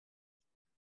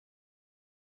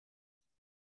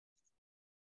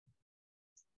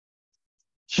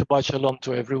Shabbat Shalom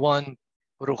to everyone.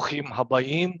 Ruchim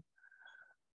Habayim.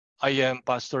 I am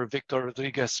Pastor Victor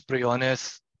Rodriguez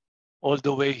Briones, all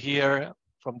the way here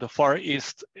from the Far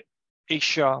East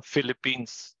Asia,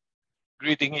 Philippines.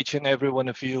 Greeting each and every one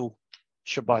of you.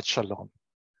 Shabbat Shalom.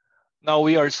 Now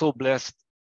we are so blessed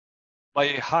by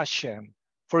Hashem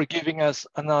for giving us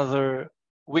another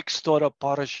week's Torah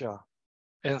Parasha.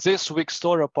 And this week's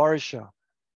Torah Parasha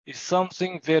is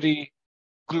something very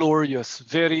glorious,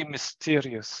 very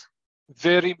mysterious,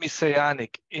 very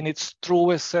messianic in its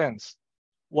truest sense.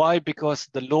 Why? Because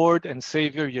the Lord and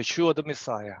Savior Yeshua the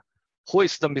Messiah, who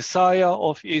is the Messiah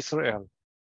of Israel,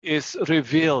 is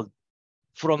revealed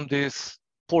from this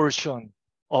portion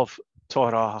of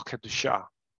Torah HaKedushah.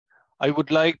 I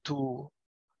would like to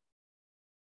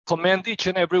commend each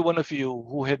and every one of you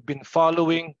who had been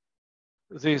following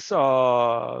these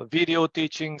video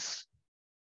teachings.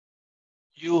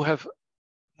 You have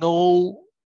no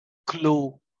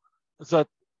clue that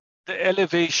the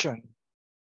elevation,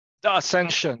 the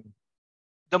ascension,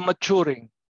 the maturing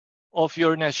of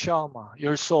your neshama,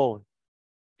 your soul,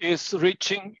 is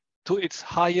reaching to its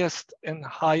highest and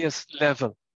highest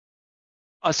level.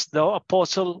 As the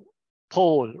Apostle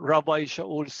Paul, Rabbi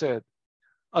Shaul said,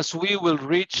 as we will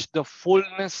reach the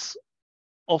fullness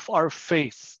of our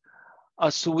faith,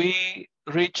 as we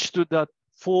reach to that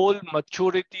full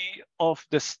maturity of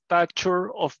the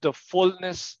stature of the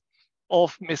fullness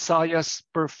of Messiah's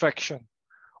perfection,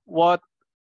 what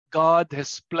God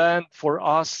has planned for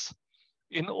us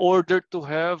in order to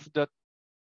have that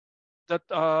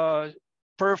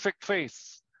perfect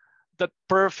faith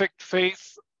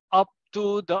up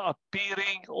to the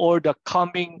appearing or the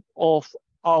coming of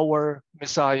our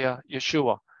Messiah,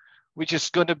 Yeshua, which is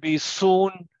going to be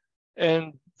soon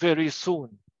and very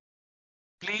soon.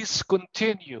 Please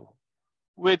continue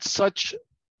with such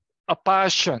a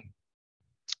passion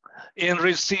in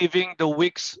receiving the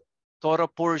week's Torah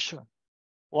portion.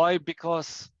 Why?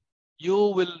 Because you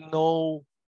will know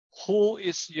who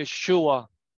is Yeshua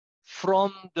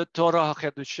from the Torah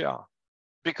HaKedushah.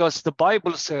 Because the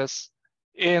Bible says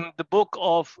in the book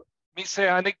of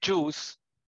Messianic Jews,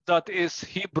 that is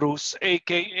Hebrews,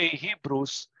 aka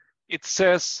Hebrews, it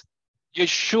says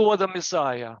Yeshua the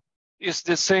Messiah is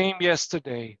the same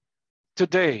yesterday,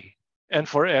 today, and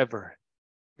forever.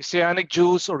 Messianic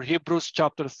Jews, or Hebrews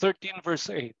chapter 13, verse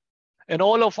 8. And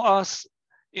all of us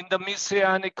in the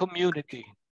Messianic community,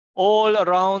 all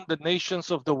around the nations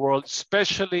of the world,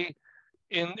 especially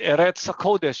in Eretz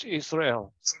HaKodesh,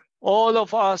 Israel, all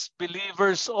of us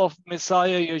believers of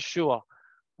Messiah Yeshua,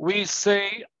 we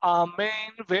say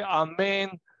Amen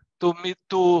ve'Amen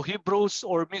to Hebrews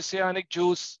or Messianic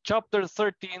Jews, chapter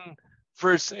 13,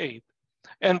 verse 8.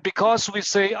 And because we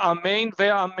say Amen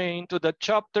ve'Amen to the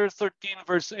chapter 13,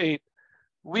 verse 8,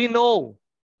 we know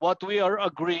what we are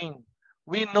agreeing.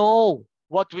 We know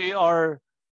what we are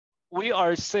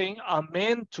saying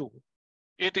Amen to.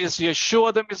 It is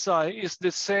Yeshua the Messiah is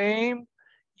the same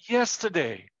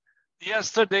yesterday.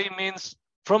 Yesterday means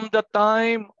from the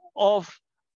time of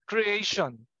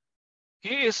creation.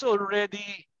 He is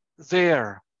already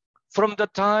there. From the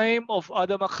time of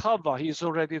Adam and Chava, he is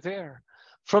already there.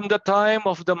 From the time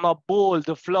of the Mabul,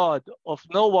 the flood of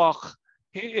Noah,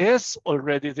 he is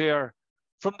already there.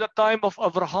 From the time of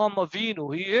Avraham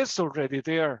Avinu, he is already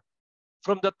there.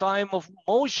 From the time of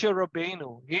Moshe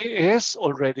Rabbeinu, he is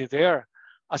already there.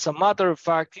 As a matter of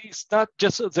fact, he is not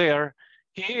just there,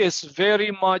 he is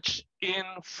very much in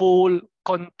full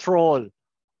control.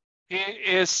 He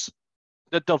is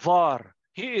the Davar.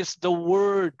 He is the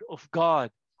Word of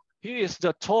God. He is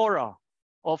the Torah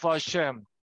of Hashem.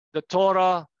 The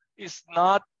Torah is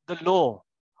not the law.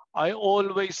 I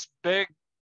always beg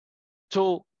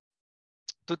to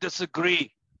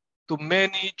disagree to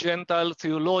many Gentile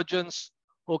theologians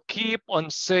who keep on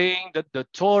saying that the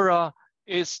Torah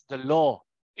is the law.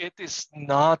 It is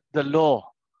not the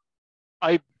law.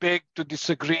 I beg to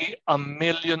disagree a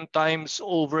million times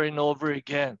over and over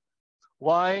again.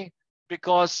 Why?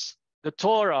 Because the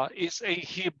Torah is a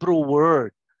Hebrew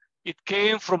word. It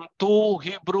came from two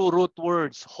Hebrew root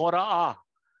words, hora'ah.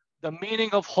 The meaning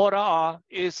of hora'ah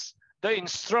is the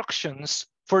instructions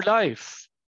for life.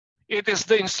 It is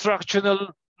the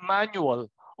instructional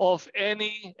manual of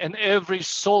any and every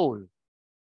soul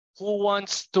who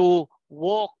wants to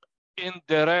walk in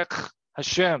Derech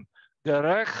Hashem.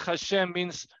 Derech Hashem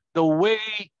means the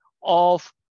way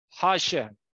of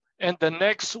Hashem. And the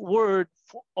next word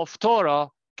of Torah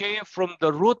came from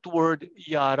the root word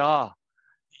Yara.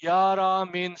 Yara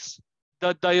means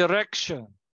the direction,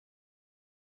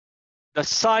 the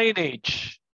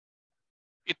signage.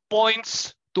 It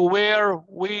points to where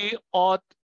we ought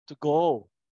to go.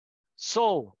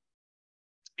 So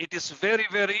it is very,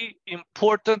 very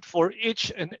important for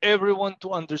each and everyone to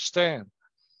understand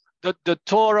that the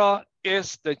Torah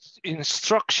is the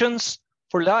instructions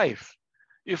for life.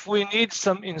 If we need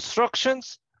some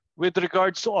instructions with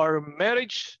regards to our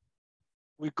marriage,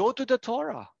 we go to the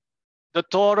Torah. The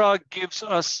Torah gives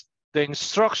us the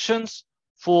instructions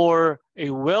for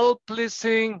a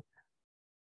well-pleasing,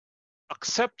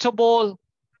 acceptable,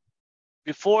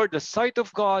 before the sight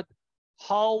of God,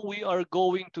 how we are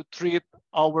going to treat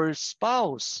our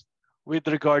spouse. With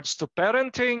regards to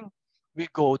parenting, we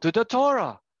go to the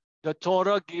Torah. The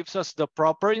Torah gives us the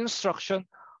proper instruction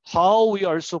how we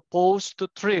are supposed to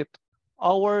treat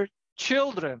our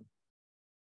children.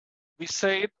 We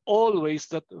say it always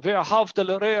that we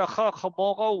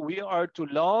are to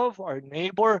love our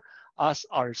neighbor as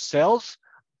ourselves,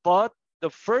 but the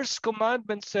first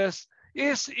commandment says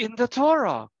is in the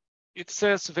Torah. It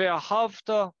says,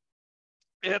 "Ve'ahavta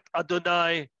et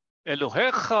Adonai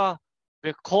Elohecha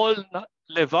ve'kol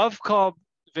levavka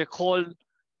ve'kol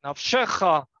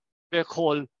nafshecha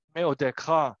ve'kol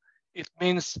meodecha." It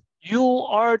means you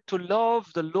are to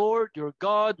love the Lord your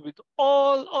God with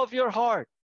all of your heart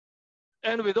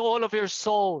and with all of your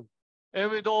soul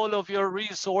and with all of your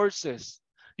resources.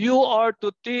 You are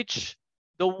to teach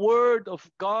the word of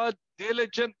God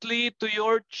diligently to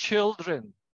your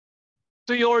children.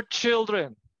 To your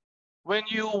children. When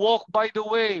you walk by the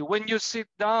way, when you sit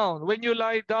down, when you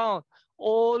lie down,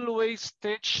 always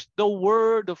teach the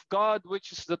word of God,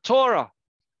 which is the Torah,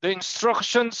 the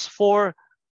instructions for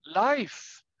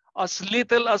life, as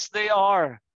little as they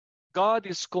are. God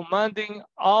is commanding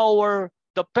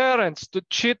the parents to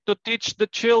teach the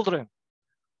children.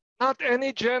 Not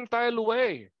any Gentile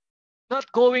way,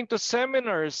 not going to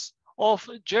seminars of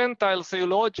Gentile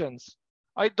theologians.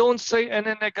 I don't say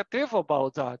any negative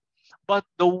about that, but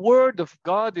the word of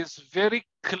God is very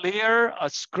clear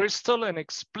as crystal and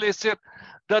explicit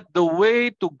that the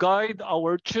way to guide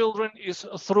our children is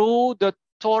through the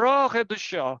Torah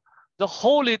Kedushah, the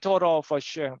holy Torah of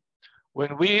Hashem.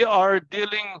 When we are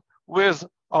dealing with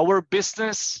our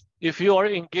business, if you are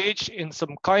engaged in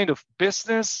some kind of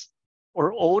business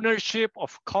or ownership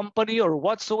of company or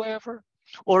whatsoever,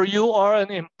 or you are an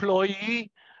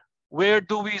employee, where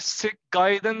do we seek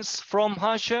guidance from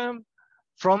Hashem?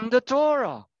 From the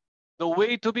Torah. The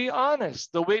way to be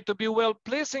honest, the way to be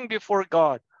well-pleasing before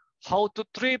God, how to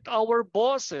treat our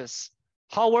bosses,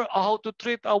 how to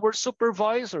treat our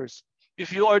supervisors.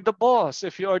 If you are the boss,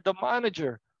 if you are the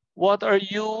manager, what are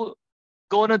you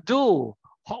gonna do?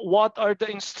 What are the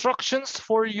instructions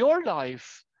for your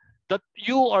life that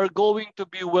you are going to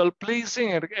be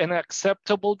well-pleasing and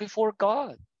acceptable before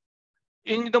God?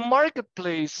 In the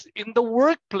marketplace, in the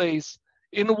workplace,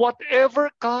 in whatever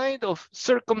kind of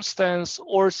circumstance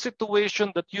or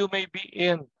situation that you may be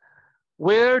in,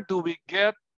 where do we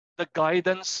get the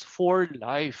guidance for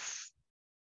life?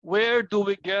 Where do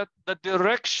we get the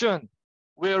direction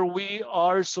where we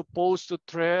are supposed to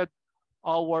tread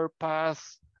our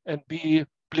path and be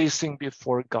pleasing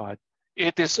before God?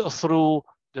 It is through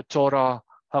the Torah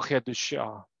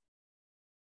HaKedushah.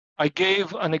 I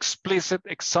gave an explicit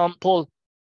example.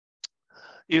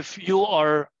 If you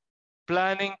are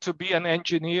planning to be an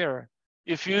engineer,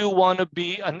 if you want to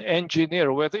be an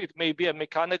engineer, whether it may be a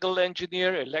mechanical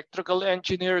engineer, electrical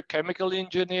engineer, chemical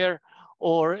engineer,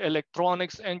 or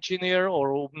electronics engineer,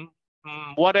 or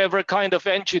whatever kind of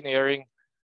engineering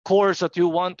course that you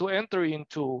want to enter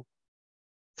into,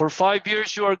 for 5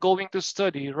 years you are going to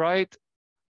study, right?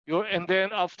 And then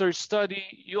after study,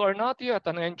 you are not yet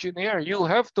an engineer. You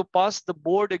have to pass the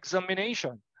board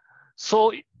examination.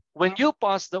 So when you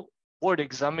pass the board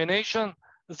examination,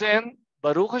 then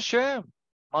Baruch Hashem,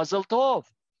 Mazel Tov,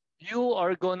 you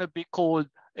are going to be called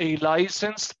a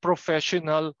licensed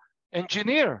professional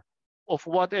engineer of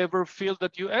whatever field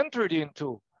that you entered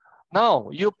into. Now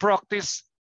you practice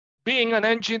being an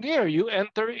engineer. You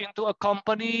enter into a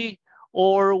company,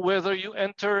 or whether you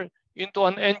enter into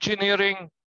an engineering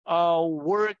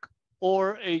work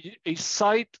or a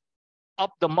site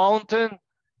up the mountain,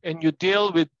 and you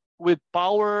deal with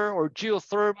power or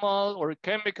geothermal or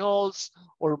chemicals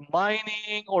or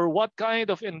mining or what kind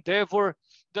of endeavor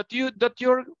that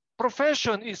your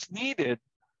profession is needed.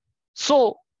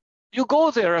 So you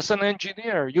go there as an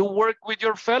engineer. You work with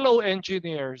your fellow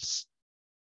engineers.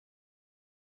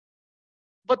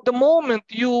 But the moment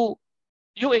you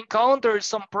encounter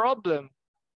some problem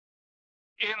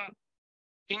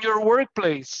in your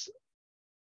workplace,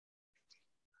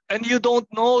 and you don't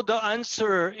know the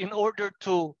answer in order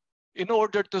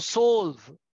to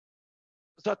solve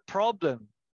that problem,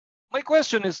 my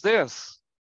question is this: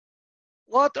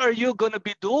 what are you going to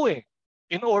be doing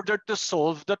in order to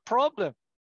solve that problem.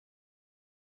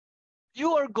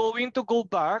 You are going to go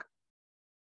back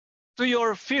to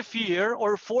your 5th year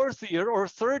or 4th year or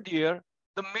 3rd year,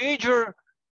 the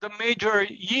major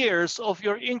years of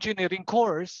your engineering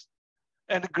course,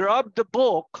 and grab the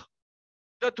book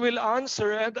that will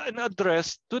answer and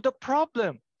address to the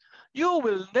problem. You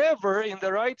will never, in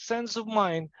the right sense of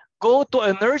mind, go to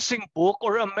a nursing book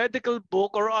or a medical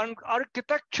book or an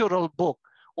architectural book.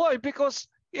 Why? Because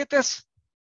it is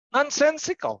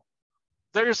nonsensical.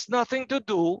 There is nothing to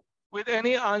do with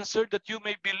any answer that you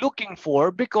may be looking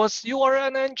for because you are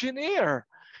an engineer.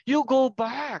 You go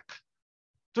back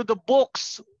to the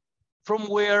books from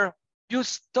where you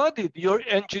studied your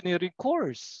engineering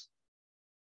course.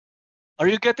 Are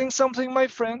you getting something, my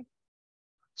friend?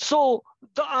 So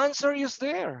the answer is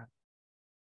there.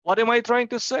 What am I trying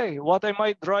to say? What am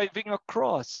I driving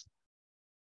across?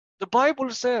 The Bible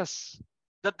says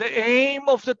that the aim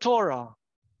of the Torah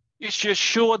is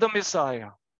Yeshua the Messiah.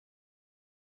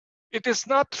 It is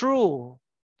not true.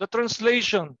 The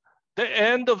translation, the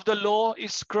end of the law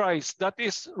is Christ. That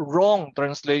is wrong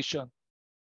translation.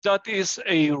 That is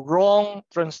a wrong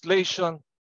translation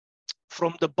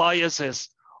from the biases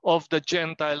of the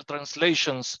Gentile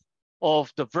translations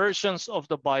of the versions of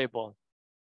the Bible.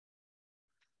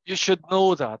 You should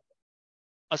know that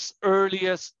as early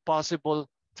as possible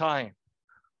time.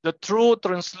 The true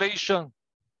translation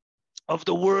of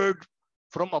the word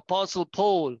from Apostle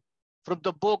Paul, from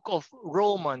the book of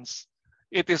Romans,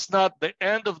 it is not the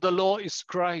end of the law is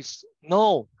Christ.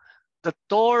 No, the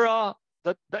Torah,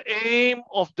 the aim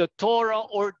of the Torah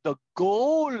or the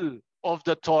goal of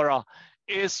the Torah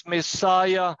is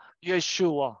Messiah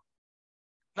Yeshua.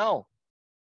 Now,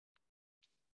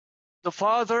 the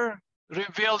Father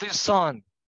revealed his Son.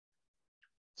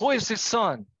 Who is his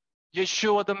Son?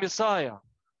 Yeshua the Messiah.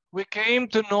 We came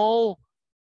to know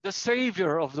the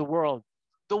Savior of the world,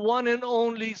 the one and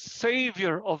only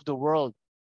Savior of the world,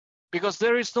 because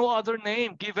there is no other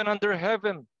name given under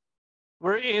heaven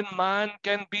wherein man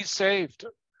can be saved.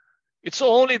 It's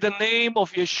only the name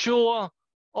of Yeshua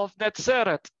of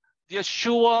Nazareth,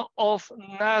 Yeshua of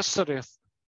Nazareth.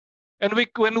 And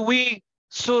when we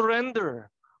surrender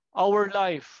our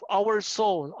life, our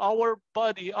soul, our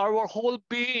body, our whole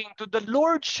being to the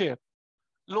Lordship,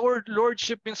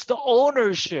 Lordship means the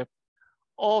ownership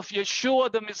of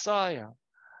Yeshua the Messiah.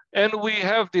 And we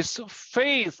have this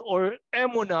faith or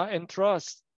emunah and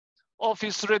trust of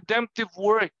his redemptive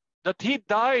work, that he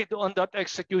died on that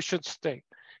execution stake.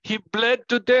 He bled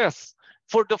to death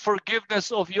for the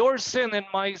forgiveness of your sin and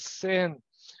my sin.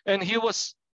 And he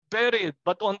was buried,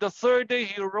 but on the 3rd day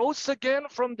he rose again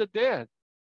from the dead.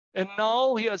 And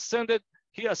now he ascended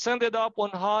up on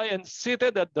high and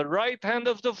seated at the right hand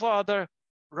of the Father.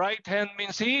 Right hand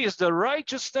means he is the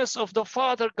righteousness of the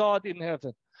Father God in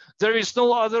heaven. There is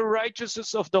no other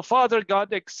righteousness of the Father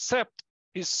God except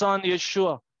his Son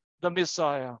Yeshua, the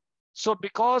Messiah. So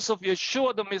because of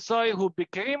Yeshua the Messiah, who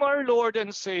became our Lord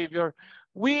and Savior,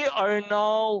 we are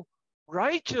now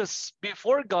righteous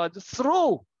before God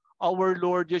through our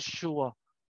Lord Yeshua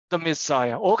the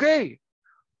Messiah. Okay,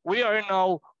 we are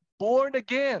now born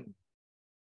again,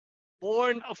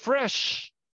 born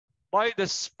afresh by the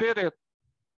Spirit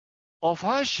of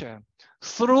Hashem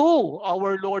through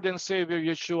our Lord and Savior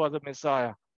Yeshua the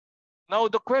Messiah. Now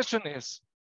the question is,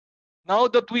 now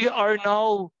that we are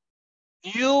now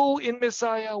new in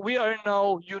Messiah, we are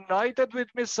now united with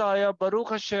Messiah, Baruch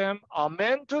Hashem,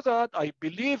 amen to that, I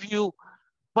believe you,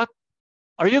 but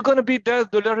are you going to be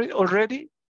dead already?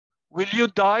 Will you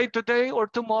die today or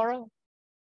tomorrow?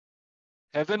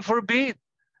 Heaven forbid.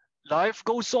 Life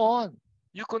goes on.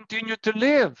 You continue to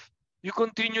live. You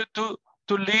continue to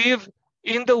live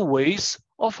in the ways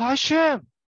of Hashem.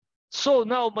 So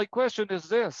now my question is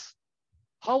this.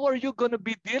 How are you going to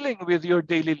be dealing with your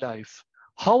daily life?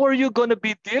 How are you going to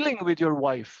be dealing with your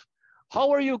wife?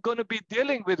 How are you going to be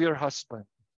dealing with your husband?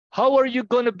 How are you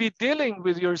going to be dealing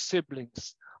with your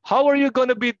siblings? How are you going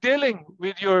to be dealing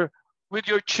with your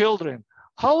children?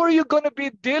 How are you going to be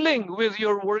dealing with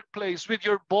your workplace, with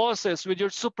your bosses, with your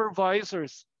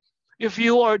supervisors? If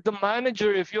you are the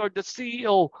manager, if you are the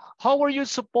CEO, how are you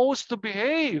supposed to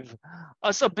behave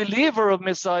as a believer of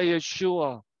Messiah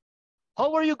Yeshua?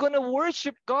 How are you going to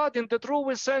worship God in the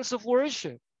truest sense of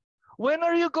worship? When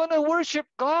are you going to worship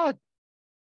God?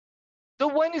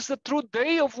 When is the true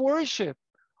day of worship?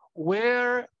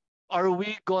 Where are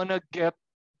we going to get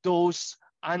those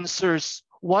answers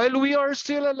while we are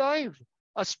still alive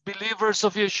as believers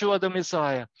of Yeshua the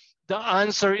Messiah? The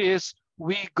answer is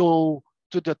we go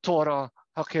to the Torah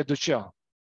HaKedushah.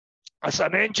 As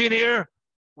an engineer,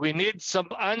 we need some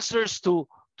answers to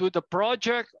the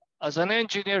project as an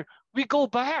engineer, we go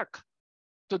back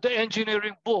to the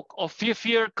engineering book of 5th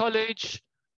year college,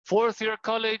 4th year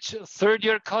college, 3rd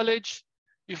year college.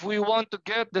 If we want to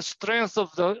get the strength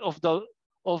of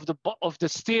the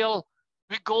steel,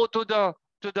 we go to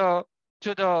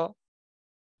the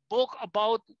book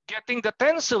about getting the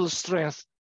tensile strength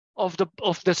of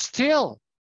the steel.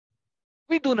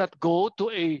 We do not go to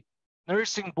a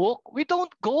nursing book. We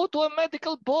don't go to a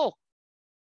medical book.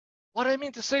 What I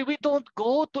mean to say, we don't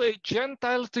go to a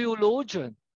Gentile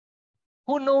theologian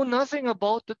who know nothing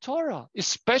about the Torah,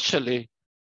 especially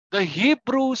the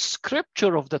Hebrew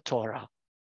scripture of the Torah.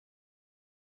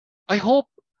 I hope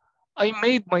I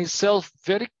made myself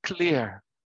very clear.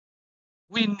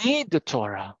 We need the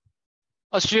Torah.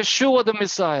 As Yeshua the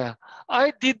Messiah,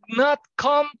 I did not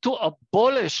come to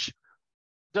abolish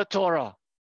the Torah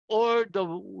or the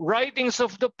writings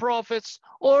of the prophets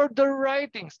or the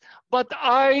writings, but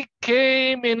I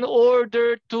came in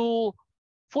order to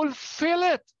fulfill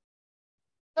it.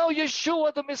 Now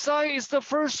Yeshua the Messiah is the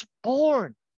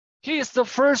firstborn. He is the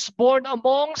firstborn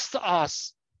amongst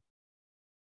us.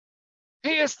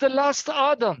 He is the last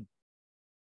Adam.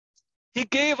 He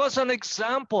gave us an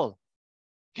example.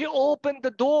 He opened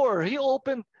the door. He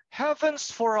opened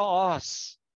heavens for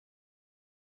us.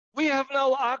 We have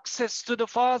now access to the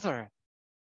Father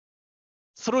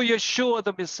through Yeshua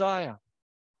the Messiah.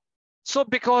 So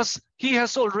because he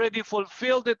has already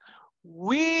fulfilled it,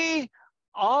 we,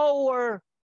 our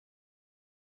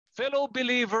fellow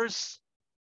believers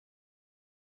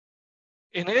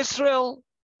in Israel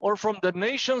or from the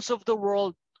nations of the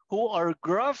world who are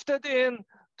grafted in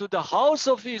to the house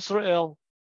of Israel,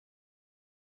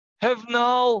 have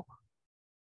now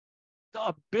the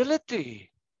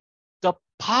ability, the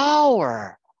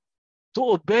power to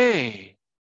obey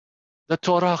the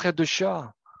Torah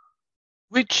Kedushah.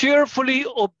 We cheerfully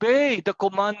obey the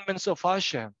commandments of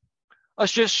Hashem.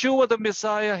 As Yeshua the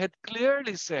Messiah had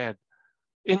clearly said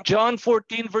in John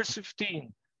 14 verse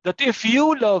 15, that if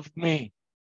you love me,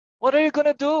 what are you going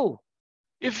to do?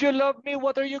 If you love me,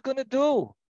 what are you going to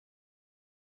do?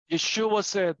 Yeshua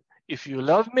said, if you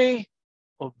love me,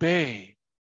 obey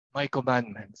my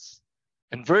commandments.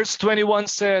 And verse 21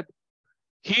 said,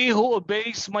 he who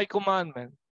obeys my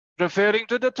commandment, referring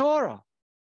to the Torah,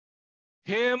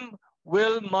 him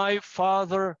will my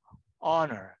Father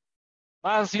honor.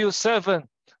 Matthew 7,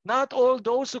 not all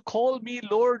those who call me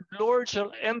Lord, Lord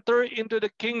shall enter into the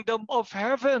kingdom of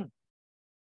heaven.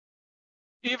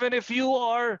 Even if you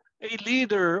are a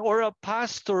leader or a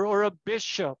pastor or a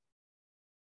bishop,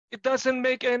 it doesn't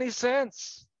make any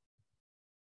sense.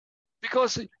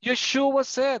 Because Yeshua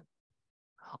said,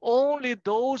 only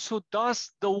those who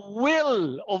does the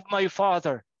will of my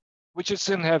Father, which is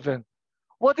in heaven.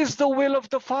 What is the will of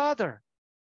the Father?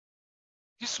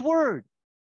 His word.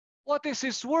 What is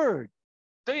his word?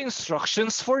 The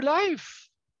instructions for life.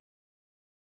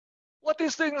 What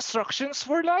is the instructions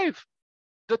for life?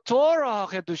 The Torah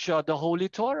Kedushah, the Holy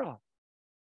Torah.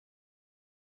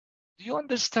 Do you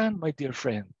understand, my dear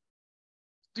friend?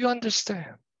 Do you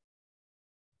understand?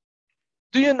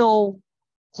 Do you know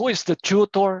who is the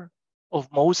tutor of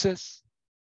Moses?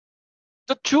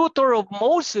 The tutor of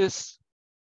Moses,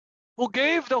 who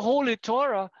gave the Holy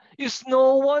Torah, is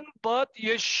no one but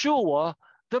Yeshua,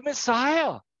 the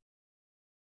Messiah.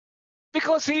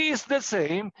 Because he is the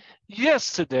same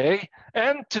yesterday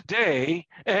and today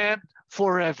and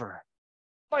forever.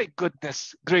 My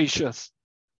goodness gracious.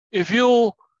 If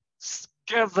you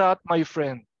get that, my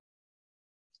friend,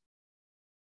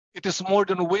 it is more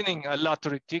than winning a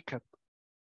lottery ticket.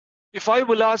 If I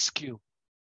will ask you,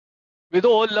 with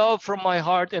all love from my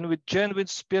heart and with genuine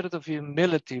spirit of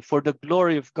humility for the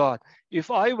glory of God, if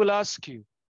I will ask you,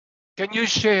 can you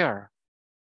share?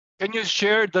 Can you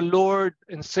share the Lord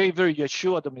and Savior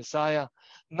Yeshua the Messiah,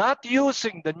 not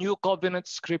using the New Covenant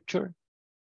scripture,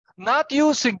 not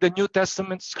using the New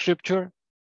Testament scripture?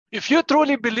 If you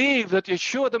truly believe that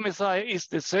Yeshua the Messiah is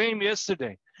the same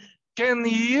yesterday, can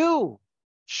you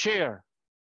share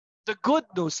the good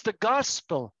news, the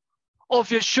gospel of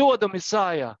Yeshua the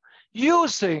Messiah,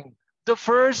 using the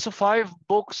first 5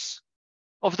 books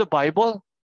of the Bible,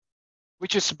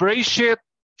 which is Bereshit,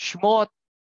 Shmot,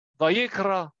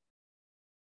 Vayikra,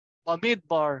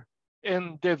 Bamidbar,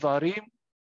 and Devarim,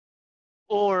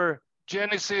 or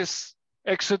Genesis,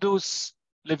 Exodus,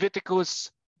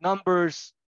 Leviticus,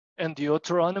 Numbers, and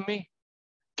Deuteronomy?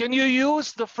 Can you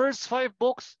use the first 5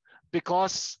 books?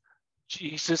 Because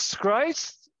Jesus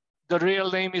Christ, the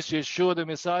real name is Yeshua the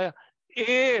Messiah,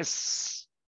 is,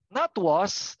 not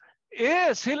was,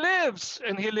 is, he lives,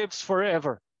 and he lives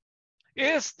forever,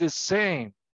 is the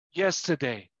same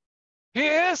yesterday. He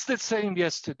is the same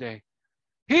yesterday.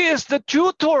 He is the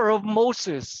tutor of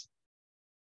Moses.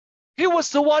 He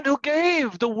was the one who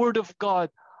gave the word of God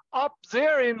up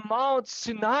there in Mount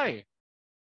Sinai.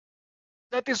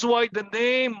 That is why the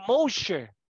name Moshe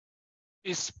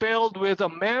is spelled with a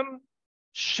mem,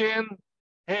 shin,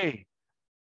 hey.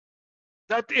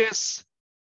 That is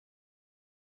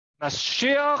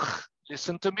Mashiach.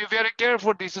 Listen to me very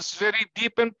carefully. This is very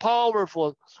deep and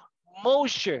powerful.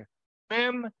 Moshe,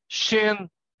 mem, shin,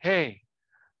 hey.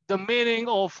 The meaning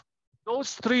of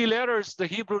those three letters, the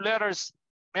Hebrew letters,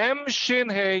 mem, shin,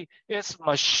 hey, is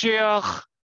Mashiach,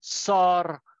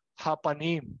 Sar,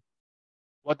 Hapanim.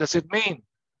 What does it mean?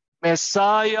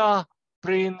 Messiah,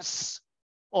 Prince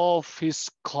of his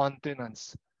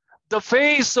countenance. The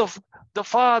face of the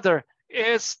Father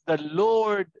is the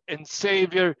Lord and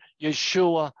Savior,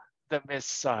 Yeshua, the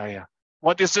Messiah.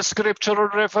 What is the scriptural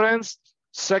reference?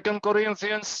 2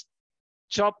 Corinthians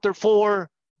chapter 4,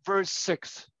 verse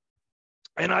 6.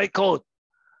 And I quote,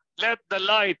 let the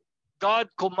light, God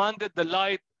commanded the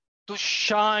light to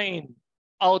shine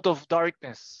out of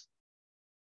darkness.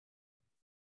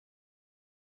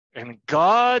 And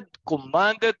God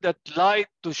commanded that light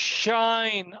to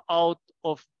shine out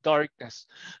of darkness,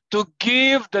 to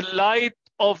give the light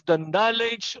of the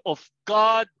knowledge of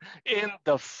God in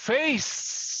the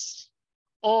face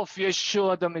of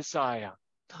Yeshua the Messiah.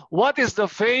 What is the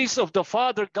face of the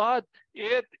Father God?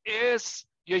 It is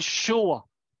Yeshua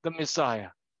the Messiah.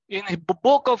 In the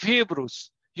book of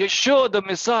Hebrews, Yeshua the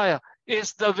Messiah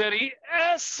is the very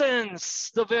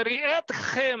essence, the very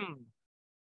etchem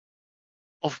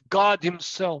of God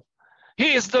himself.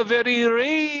 He is the very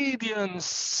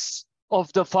radiance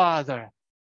of the Father,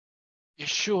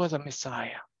 Yeshua the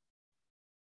Messiah.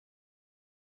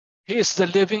 He is the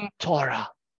living Torah.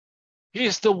 He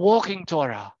is the walking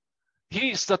Torah.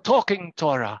 He is the talking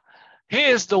Torah. He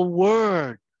is the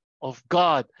Word of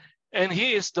God. And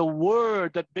He is the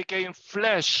Word that became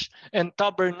flesh and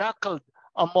tabernacled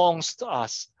amongst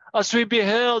us. As we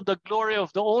beheld the glory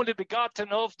of the only begotten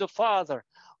of the Father,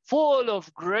 full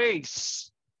of grace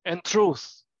and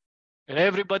truth. And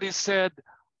everybody said,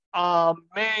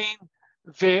 Amen,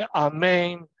 ve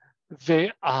Amen,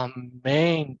 ve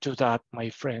Amen to that, my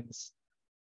friends.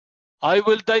 I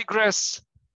will digress.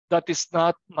 That is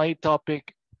not my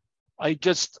topic. I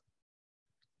just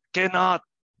cannot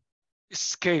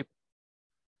escape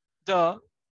the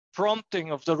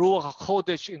prompting of the Ruach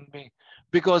HaKodesh in me,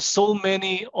 because so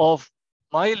many of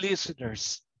my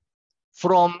listeners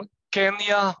from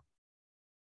Kenya,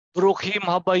 Bruchim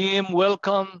Habayim,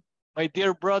 welcome, my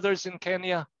dear brothers in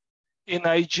Kenya. In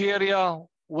Nigeria,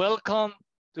 welcome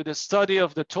to the study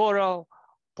of the Torah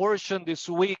portion this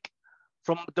week.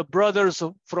 From the brothers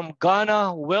from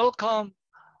Ghana, welcome.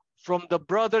 From the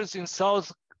brothers in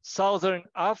Southern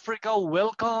Africa,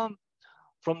 welcome.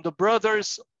 From the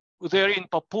brothers there in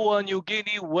Papua New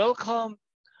Guinea, welcome.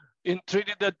 In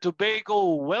Trinidad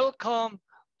Tobago, welcome.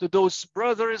 To those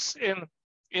brothers in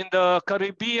the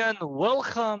Caribbean,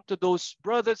 welcome. To those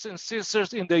brothers and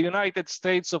sisters in the United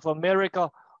States of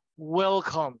America,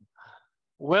 welcome.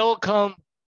 Welcome.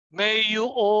 May you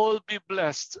all be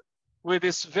blessed with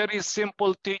this very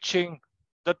simple teaching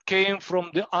that came from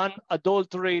the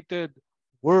unadulterated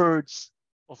words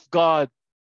of God,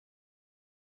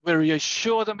 where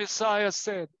Yeshua the Messiah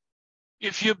said,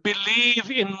 if you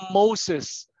believe in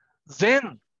Moses,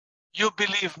 then you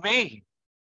believe me,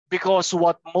 because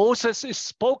what Moses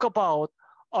spoke about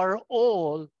are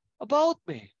all about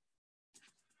me.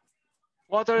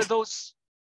 What are those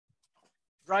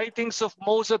writings of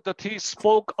Moses that he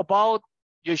spoke about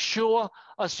Yeshua,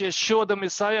 as Yeshua the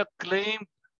Messiah claimed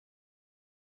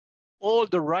all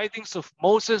the writings of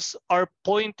Moses are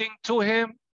pointing to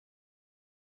him?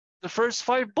 The first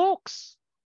 5 books.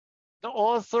 The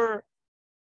author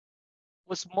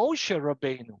was Moshe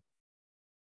Rabbeinu.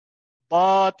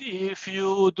 But if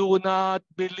you do not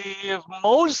believe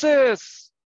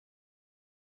Moses,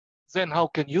 then how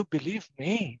can you believe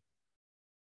me?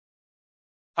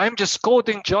 I'm just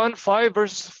quoting John 5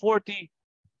 verses 40.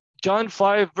 John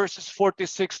 5 verses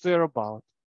 46 thereabout.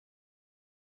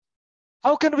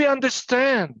 How can we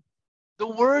understand the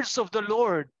words of the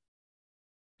Lord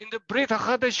in the Brit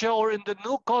HaChadashah or in the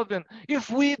New Covenant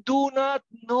if we do not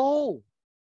know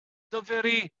the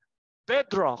very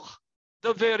bedrock,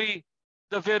 the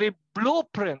very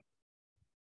blueprint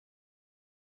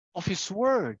of His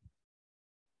Word?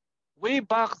 Way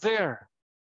back there,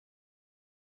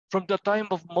 from the time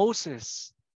of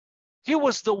Moses, He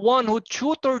was the one who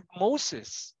tutored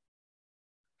Moses.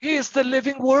 He is the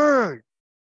living Word.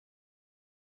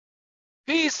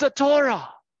 He is the Torah.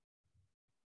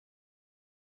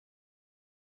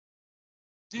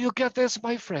 Do you get this,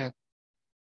 my friend?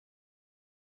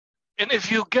 And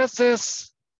if you get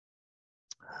this,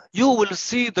 you will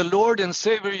see the Lord and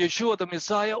Savior Yeshua, the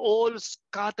Messiah, all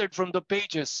scattered from the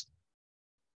pages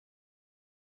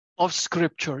of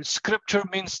Scripture. Scripture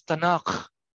means Tanakh.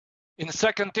 In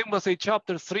 2 Timothy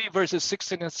chapter 3, verses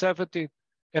 16 and 17,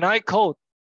 and I quote,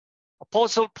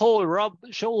 Apostle Paul, Rabbi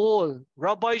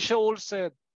Shaul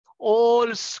said,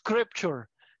 all Scripture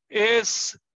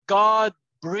is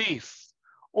God-breathed,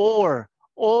 or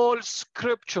all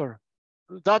Scripture,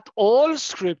 that all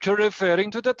Scripture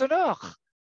referring to the Tanakh,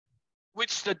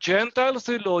 which the Gentile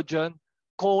theologian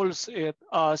calls it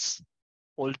as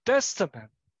Old Testament.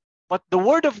 But the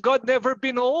Word of God never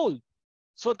been old.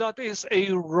 So that is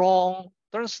a wrong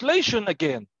translation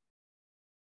again.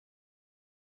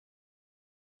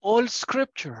 All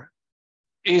Scripture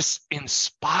is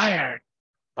inspired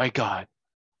by God.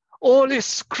 All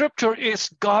Scripture is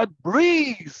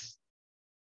God-breathed.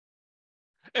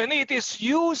 And it is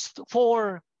used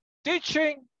for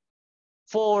teaching,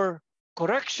 for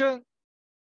correction,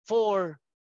 for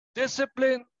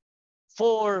discipline,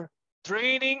 for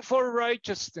training for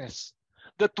righteousness,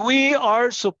 that we are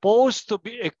supposed to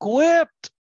be equipped,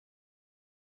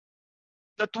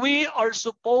 that we are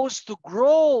supposed to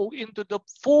grow into the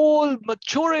full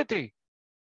maturity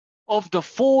of the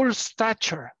full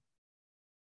stature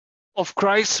of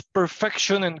Christ's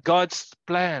perfection and God's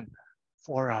plan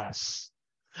for us.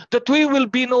 That we will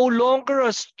be no longer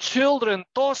as children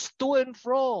tossed to and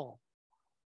fro,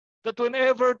 that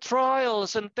whenever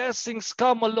trials and testings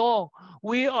come along,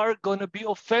 we are going to be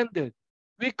offended.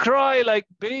 We cry like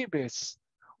babies.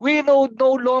 We no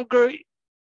longer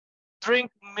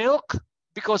drink milk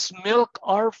because milk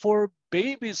are for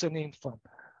babies and infants.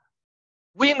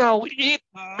 We now eat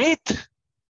meat,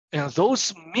 and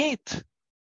those meat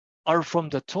are from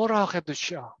the Torah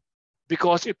Kedushah,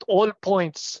 because it all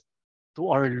points to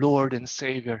our Lord and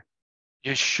Savior,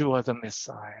 Yeshua the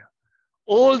Messiah.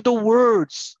 All the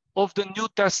words of the New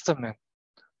Testament,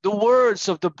 the words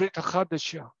of the Brit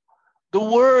HaChadashah, the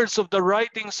words of the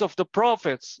writings of the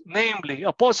prophets, namely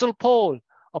Apostle Paul,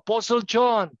 Apostle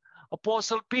John,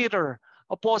 Apostle Peter,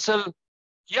 Apostle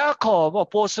Jacob,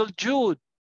 Apostle Jude,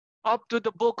 up to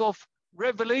the book of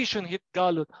Revelation,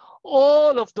 Hitgalut,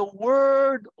 all of the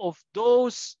word of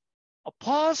those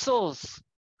apostles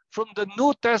from the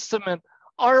New Testament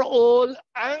are all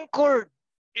anchored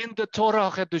in the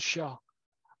Torah Kedushah.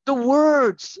 The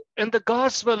words in the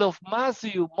Gospel of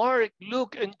Matthew, Mark,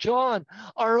 Luke, and John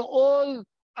are all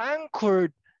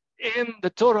anchored in the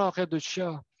Torah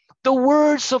Kedushah. The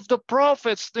words of the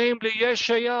prophets, namely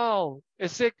Yeshayahu,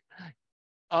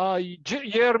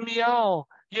 Yirmiyahu,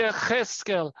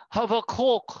 Yecheskel,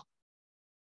 Habakkuk,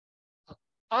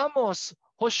 Amos,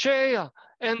 Hosea,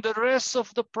 and the rest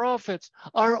of the prophets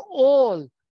are all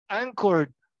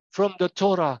anchored from the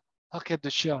Torah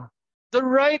HaKedushah. The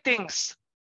writings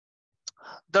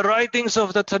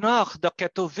of the Tanakh, the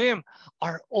Ketuvim,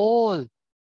 are all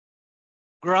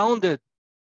grounded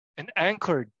and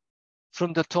anchored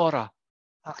from the Torah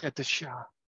HaKedushah.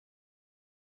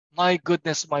 My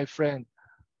goodness, my friend,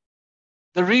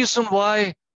 the reason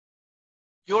why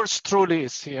yours truly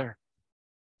is here,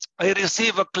 I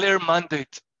receive a clear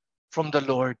mandate from the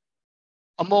Lord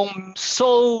among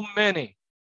so many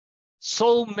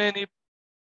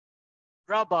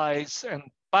rabbis and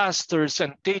pastors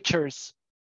and teachers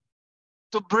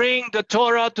to bring the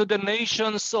Torah to the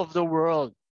nations of the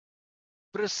world,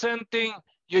 presenting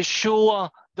Yeshua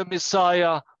the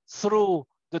Messiah through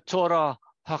the Torah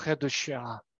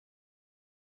HaKedushah.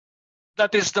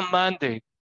 That is the mandate,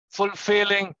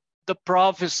 fulfilling the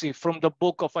prophecy from the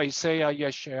book of Isaiah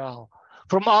Yeshayahu.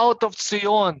 From out of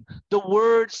Zion, the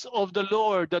words of the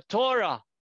Lord, the Torah,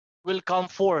 will come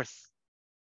forth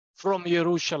from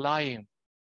Jerusalem.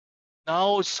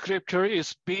 Now Scripture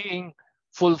is being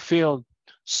fulfilled.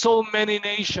 So many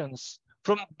nations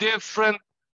from different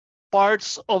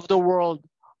parts of the world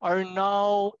are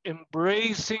now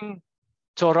embracing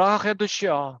Torah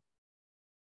Kedushah,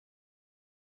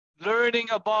 learning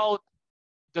about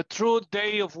the true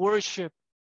day of worship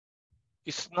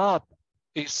is not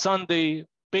a Sunday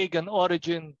pagan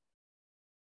origin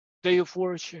day of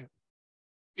worship.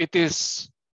 It is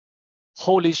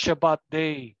Holy Shabbat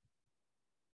day,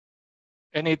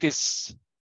 and it is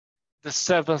the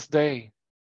seventh day,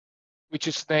 which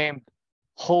is named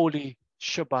Holy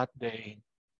Shabbat day.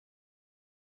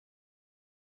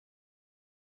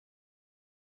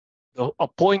 The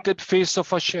appointed feasts of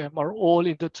Hashem are all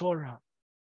in the Torah.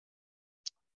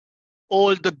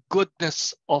 All the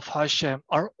goodness of Hashem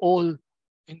are all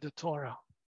in the Torah.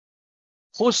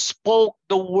 Who spoke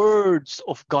the words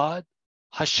of God?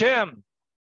 Hashem,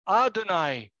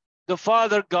 Adonai, the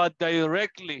Father God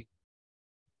directly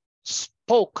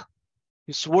spoke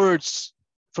his words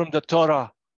from the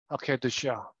Torah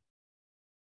HaKedoshah.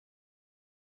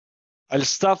 I'll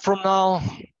stop from now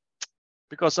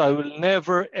because I will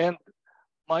never end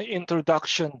my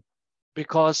introduction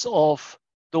because of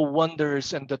the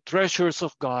wonders and the treasures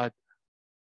of God,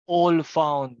 all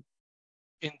found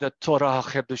in the Torah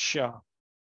HaKedoshah.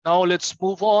 Now let's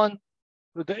move on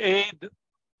to the aid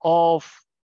of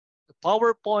the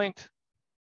PowerPoint.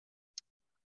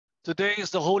 Today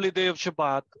is the holy day of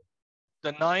Shabbat,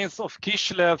 the 9th of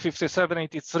Kislev,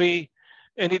 5783,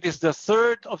 and it is the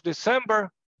 3rd of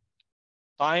December.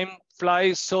 Time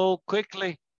flies so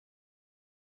quickly.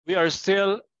 We are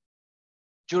still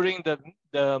during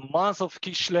the month of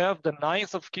Kislev, the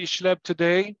 9th of Kislev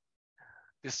today,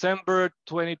 December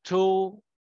 22,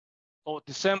 or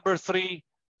December 3,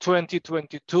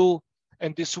 2022.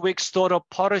 And this week's Torah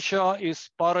Parasha is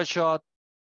Parashat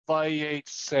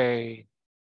Vayeitzei.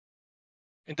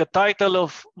 And the title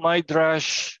of my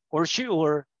drash or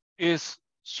shiur is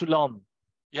Sulam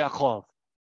Yaakov,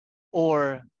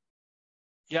 or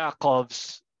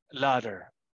Yaakov's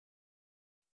ladder.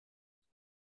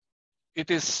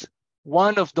 It is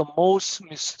one of the most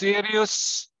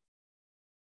mysterious,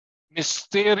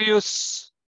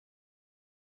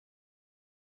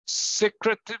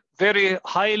 secretive, very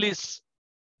highly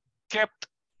kept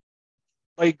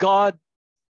by God,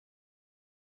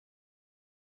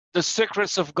 the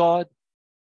secrets of God,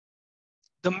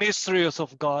 the mysteries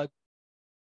of God,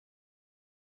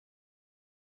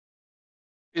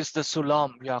 is the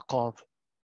Sulam Yaakov,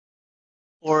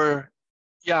 or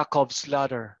Yaakov's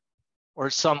ladder, or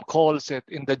some calls it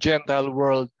in the Gentile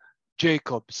world,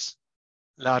 Jacob's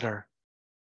ladder.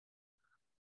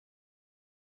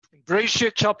 In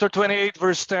Bereshit chapter 28,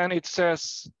 verse 10, it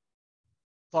says,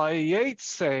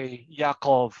 Vayeitzei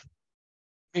Yaakov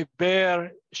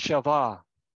miber Shava,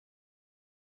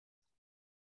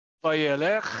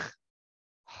 Vayelech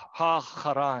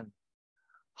ha-Haran,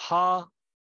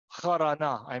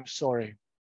 ha-Harana, I'm sorry.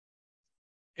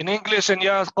 In English, and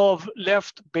Yaakov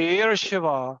left Be'er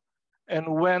Sheva and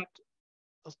went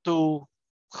to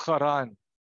Haran.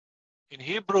 In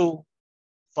Hebrew,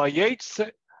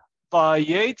 Vayeitzei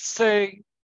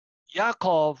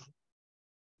Yaakov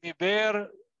miber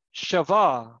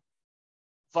Shava,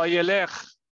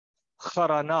 Vayelech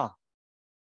Harana.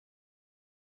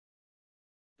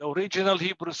 The original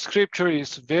Hebrew scripture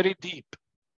is very deep.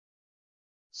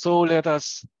 So let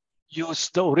us use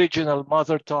the original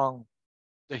mother tongue,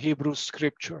 the Hebrew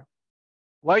scripture.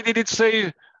 Why did it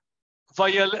say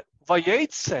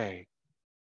Vayeitzei?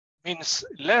 Means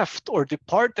left or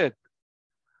departed.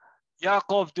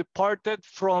 Yaakov departed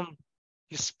from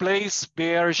his place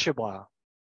Beersheba.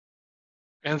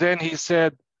 And then he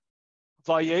said,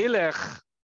 Vayelech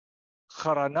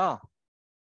Harana.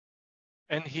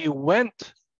 And he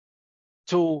went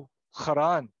to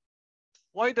Haran.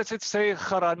 Why does it say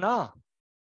Harana?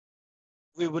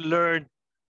 We will learn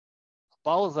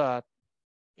about that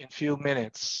in a few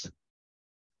minutes.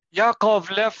 Yaakov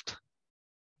left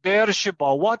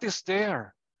Beersheba. What is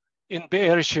there in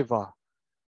Beersheba?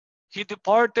 He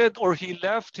departed, or he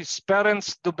left his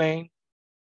parents' domain.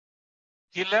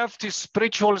 He left his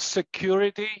spiritual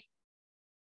security,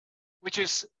 which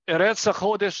is Eretz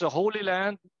HaChodesh, the Holy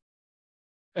Land,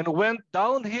 and went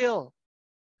downhill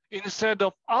instead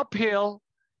of uphill,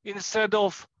 instead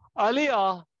of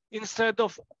aliyah, instead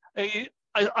of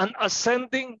an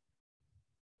ascending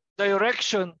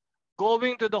direction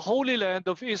going to the Holy Land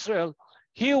of Israel.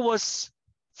 He was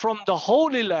from the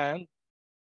Holy Land.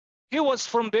 He was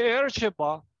from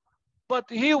Beersheba, but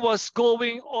he was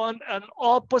going on an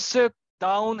opposite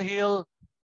downhill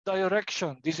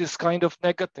direction. This is kind of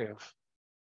negative.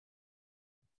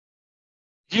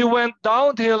 He went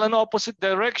downhill an opposite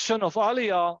direction of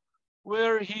Aliyah,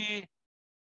 where he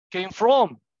came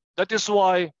from. That is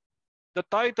why the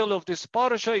title of this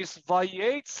parasha is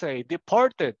Vayeitzei,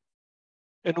 departed.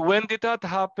 And when did that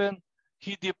happen?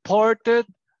 He departed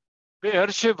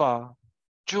Beersheba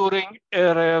during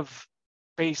Erev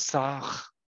Pesach.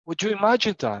 Would you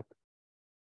imagine that?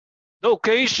 The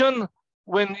occasion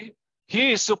when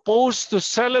he is supposed to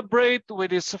celebrate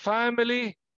with his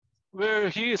family, where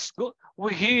he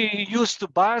used to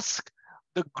bask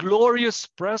the glorious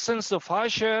presence of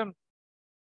Hashem,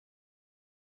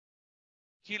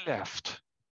 he left.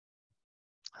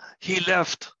 He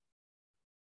left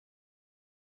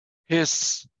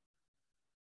his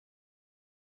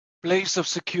place of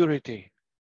security.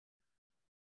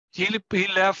 He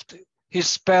left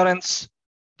his parents'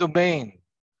 domain.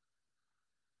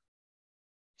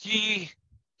 He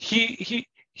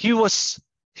was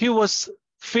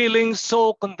feeling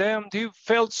so condemned. He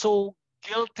felt so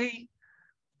guilty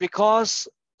because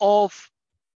of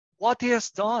what he has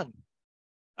done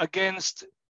against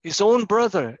his own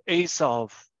brother Esau.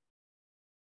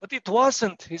 But it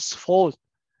wasn't his fault.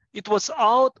 It was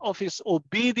out of his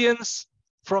obedience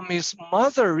from his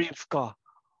mother Rivka,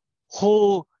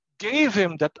 who gave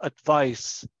him that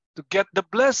advice to get the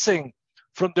blessing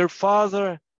from their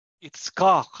father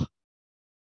Yitzchak,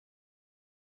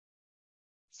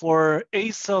 for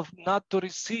Esau not to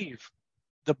receive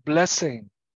the blessing.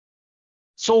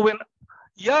 So when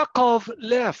Yaakov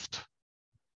left,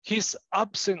 his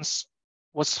absence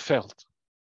was felt.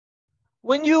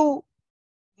 When you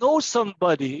know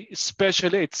somebody,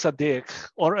 especially a tzaddik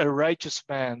or a righteous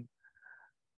man,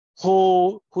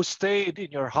 who stayed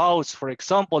in your house, for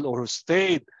example, or who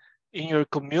stayed in your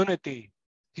community,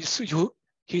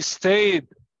 he stayed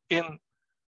in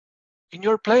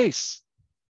your place.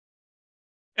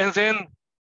 And then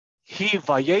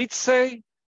Vayeitzei,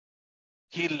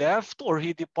 he left or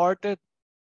he departed,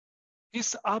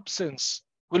 his absence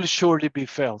will surely be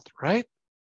felt, right?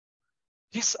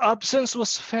 His absence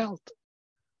was felt.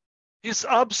 His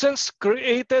absence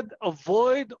created a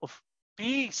void of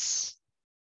peace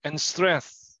and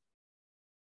strength.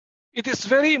 It is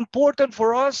very important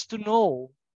for us to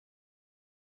know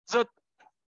that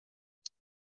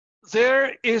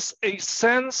there is a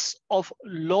sense of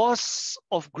loss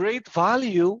of great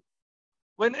value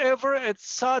whenever a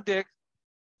tzaddik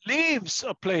leaves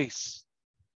a place.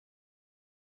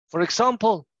 For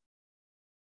example,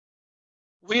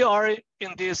 we are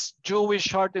in this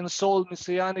Jewish heart and soul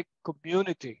Messianic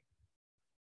community,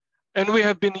 and we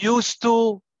have been used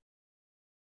to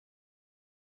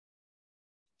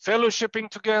fellowshipping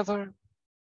together,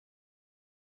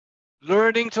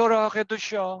 learning Torah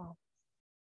Kedushah,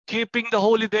 keeping the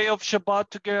holy day of Shabbat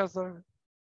together,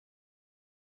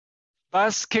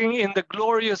 basking in the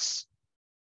glorious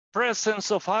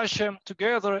presence of Hashem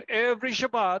together every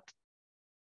Shabbat,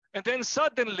 and then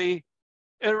suddenly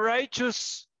a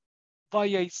righteous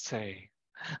Vayeitzei,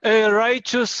 a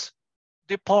righteous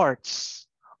departs,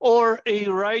 or a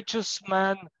righteous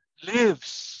man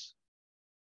lives.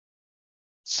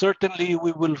 Certainly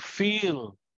we will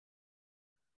feel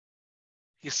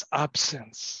his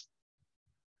absence.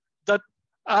 That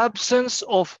absence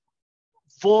of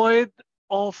void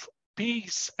of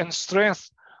peace and strength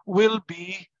will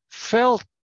be felt.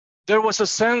 There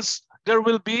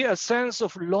will be a sense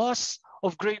of loss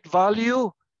of great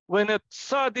value when a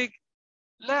tzaddik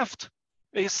left,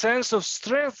 a sense of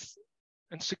strength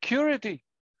and security.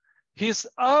 His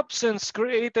absence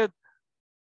created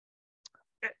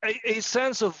a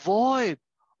sense of void,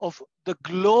 of the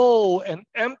glow and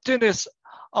emptiness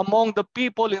among the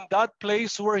people in that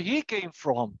place where he came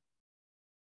from.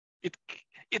 It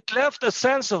left a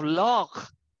sense of lack,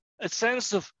 a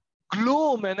sense of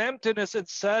gloom and emptiness and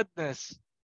sadness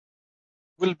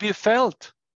will be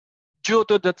felt due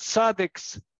to the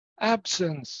tzaddik's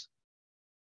absence.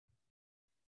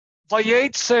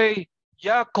 Vayeitzei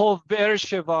Yaakov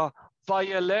Beersheva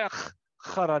Vayelech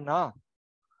Harana.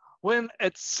 When a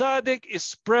tzaddik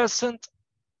is present,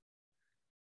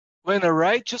 when a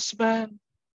righteous man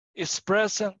is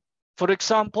present, for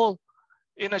example,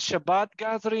 in a Shabbat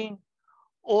gathering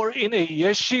or in a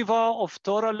yeshiva of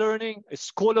Torah learning, a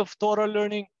school of Torah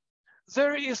learning,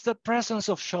 there is the presence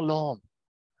of shalom.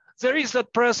 There is the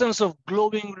presence of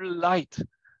glowing light,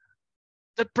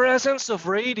 the presence of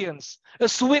radiance, a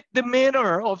sweet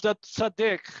demeanor of that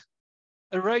tzaddik,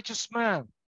 a righteous man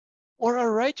or a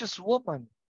righteous woman.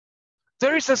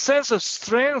 There is a sense of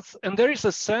strength and there is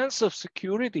a sense of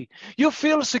security. You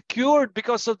feel secured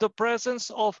because of the presence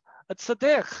of a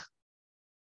tzaddik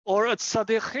or a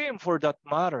tzaddikim for that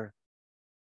matter.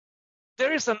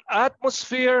 There is an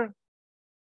atmosphere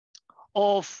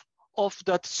of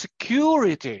that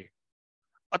security,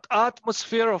 an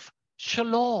atmosphere of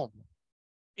shalom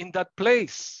in that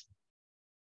place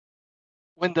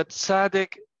when the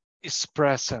tzaddik is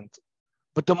present.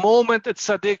 But the moment a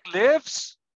tzaddik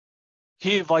lives,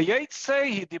 he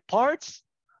vayeitzei, he departs,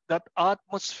 that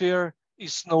atmosphere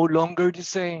is no longer the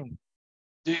same.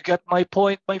 Do you get my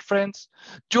point, my friends?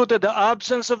 Due to the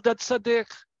absence of that tzaddik,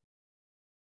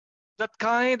 that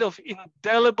kind of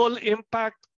indelible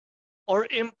impact or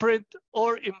imprint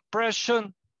or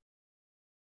impression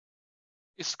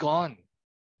is gone.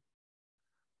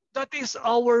 That is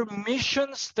our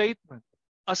mission statement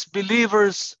as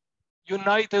believers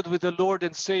united with the Lord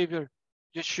and Savior,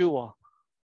 Yeshua.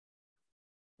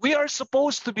 We are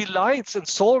supposed to be lights and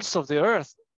salts of the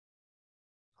earth.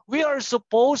 We are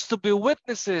supposed to be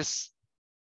witnesses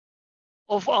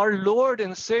of our Lord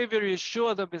and Savior,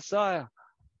 Yeshua the Messiah.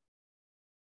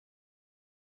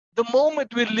 The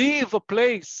moment we leave a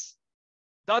place,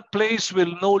 that place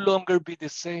will no longer be the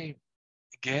same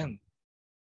again.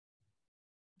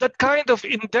 That kind of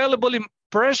indelible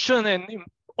impression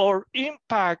or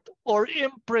impact or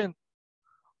imprint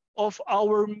of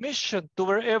our mission to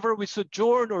wherever we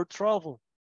sojourn or travel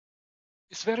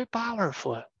is very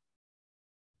powerful.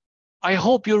 I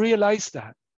hope you realize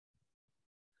that.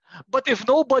 But if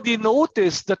nobody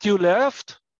noticed that you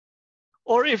left,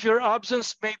 or if your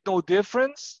absence made no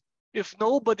difference, if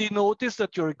nobody noticed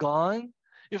that you're gone,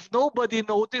 if nobody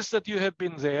noticed that you have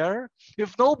been there,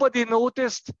 if nobody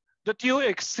noticed that you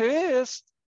exist,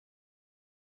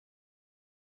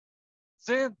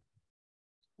 then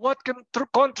what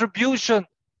contribution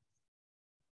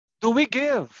do we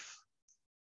give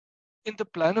in the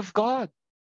plan of God?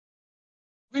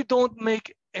 We don't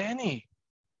make any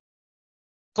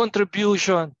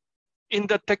contribution in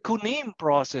the tekkunim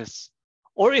process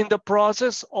or in the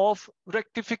process of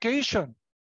rectification,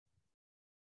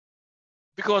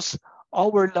 because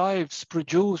our lives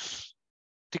produce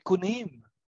tikkunim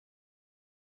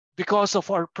because of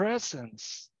our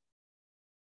presence.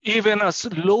 Even as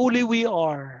lowly we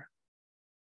are,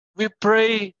 we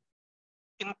pray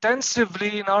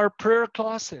intensively in our prayer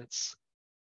closets.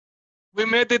 We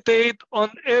meditate on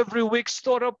every week's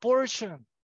Torah portion.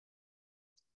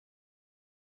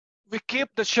 We keep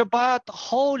the Shabbat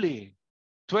holy,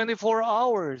 24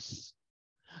 hours.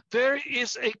 There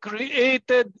is a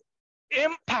created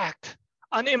impact,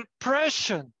 an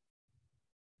impression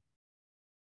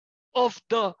of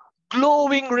the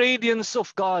glowing radiance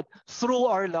of God through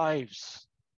our lives.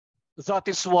 That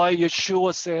is why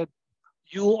Yeshua said,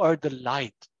 you are the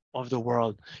light of the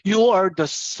world. You are the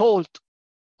salt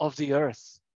of the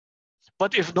earth.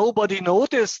 But if nobody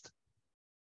noticed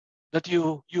that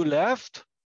you left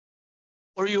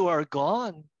or you are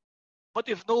gone, but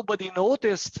if nobody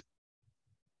noticed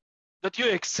that you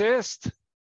exist,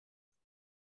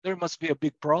 there must be a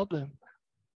big problem.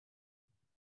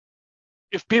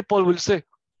 If people will say,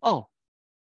 oh,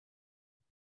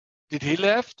 did he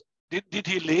left? Did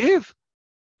he leave?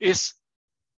 Is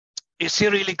he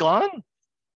really gone?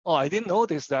 Oh, I didn't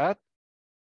notice that.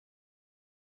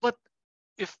 But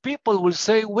if people will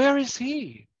say, where is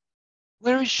he?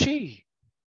 Where is she?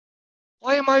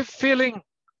 Why am I feeling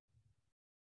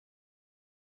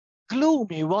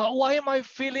gloomy? Why am I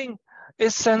feeling a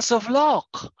sense of lack?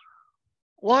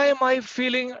 Why am I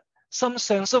feeling some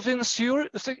sense of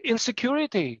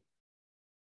insecurity?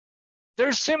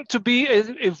 There seemed to be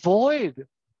a void.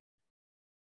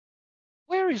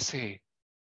 Where is he?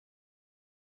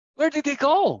 Where did he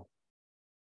go?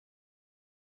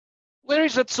 Where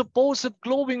is that supposed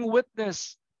glowing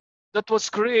witness that was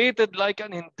created like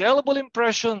an indelible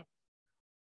impression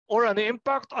or an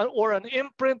impact or an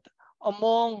imprint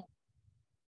among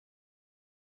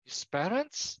his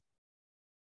parents?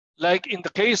 Like in the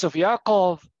case of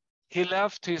Yaakov, he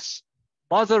left his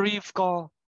mother Rivka,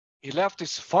 he left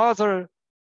his father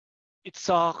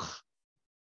Isaac.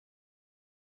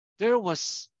 There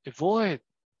was a void.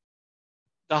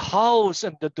 The house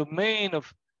and the domain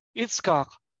of Yitzchak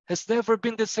has never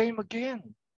been the same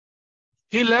again.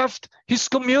 He left his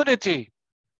community.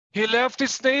 He left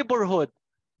his neighborhood.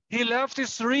 He left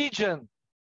his region.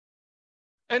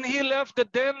 And he left the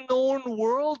then known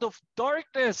world of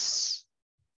darkness.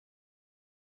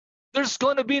 There's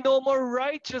going to be no more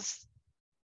righteous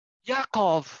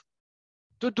Yaakov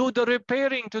to do the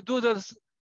repairing, to do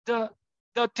the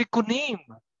tikkunim.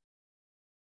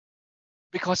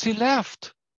 Because he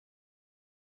left.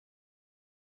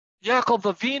 Yaakov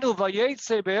Avinu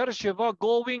Vayeitzei Be'er-Sheva,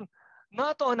 going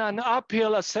not on an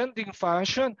uphill ascending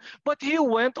fashion, but he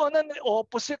went on an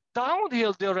opposite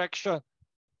downhill direction.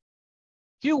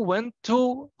 He went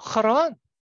to Haran.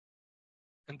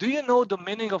 And do you know the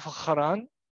meaning of Haran?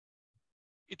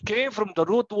 It came from the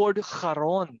root word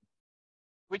charon,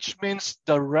 which means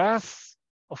the wrath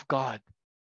of God,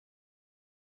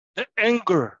 the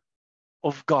anger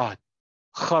of God,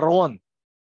 charon.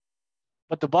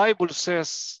 But the Bible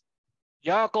says,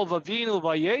 Yaakov Avinu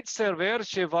Vayeitzei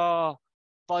Be'er-Sheva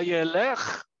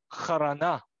Vayelech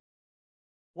Harana.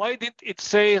 Why did it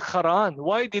say Haran?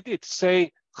 Why did it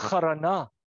say Harana?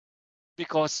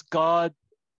 Because God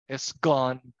has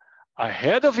gone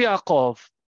ahead of Yaakov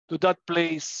to that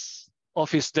place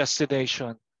of his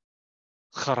destination,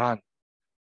 Haran.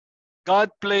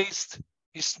 God placed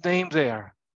his name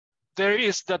there. There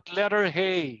is that letter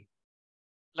Hey,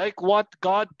 like what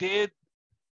God did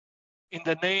in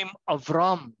the name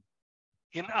Avram.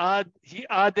 He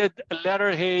added a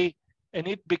letter Hey and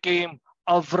it became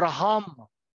Avraham,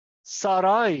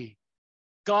 Sarai.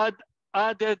 God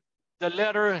added the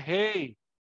letter Hey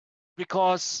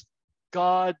because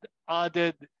God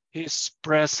added his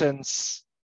presence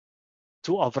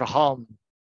to Abraham.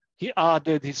 He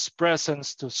added his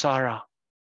presence to Sarah.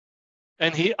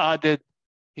 And he added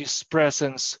his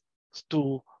presence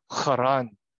to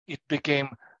Haran. It became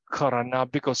Harana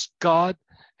because God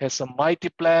has a mighty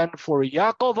plan for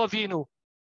Yaakov Avinu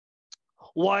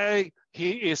while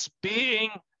he is being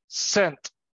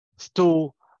sent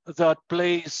to that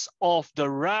place of the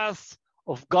wrath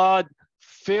of God,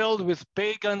 filled with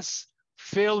pagans,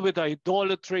 filled with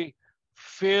idolatry,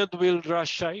 filled with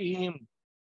Rashaim.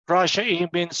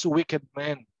 Rashaim means wicked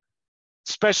men,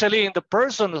 especially in the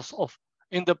person of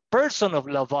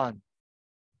Lavan.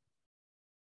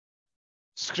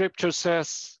 Scripture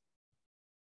says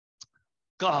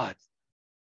God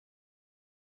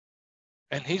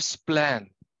and his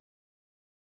plan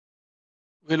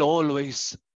will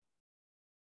always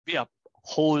be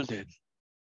upholded,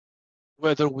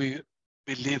 whether we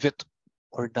believe it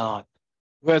or not,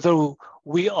 whether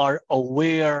we are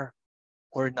aware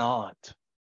or not.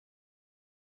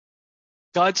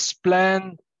 God's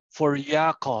plan for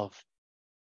Yaakov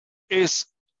is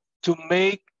to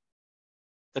make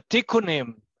the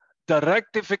tikkunim, the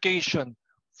rectification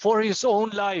for his own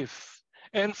life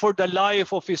and for the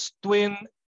life of his twin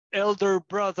elder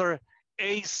brother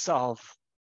Esau,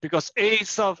 because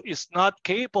Esau is not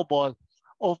capable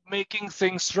of making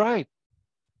things right,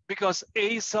 because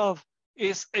Esau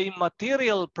is a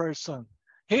material person.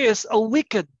 He is a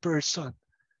wicked person.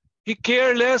 He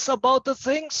cares less about the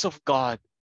things of God.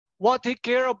 What he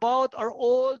cares about are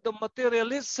all the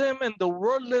materialism and the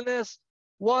worldliness.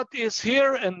 What is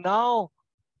here and now,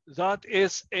 that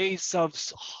is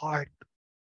Esau's heart.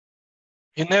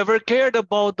 He never cared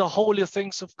about the holy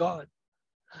things of God.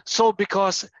 So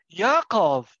because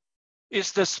Yaakov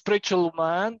is the spiritual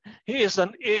man, he is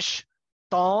an Ish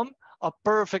Tom, a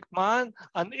perfect man,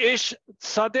 an Ish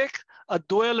Tzaddik, a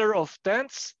dweller of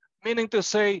tents, meaning to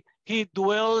say he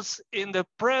dwells in the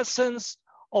presence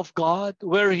of God,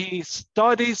 where he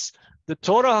studies the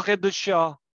Torah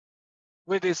HaKedushah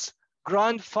with his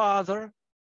grandfather,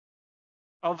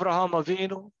 Avraham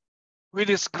Avinu, with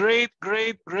his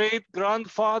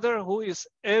great-great-great-grandfather, who is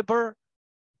Eber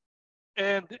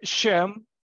and Shem,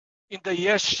 in the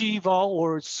yeshiva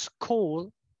or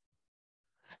school.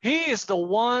 He is the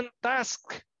one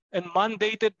tasked and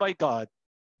mandated by God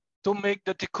to make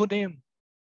the tikkunim,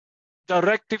 the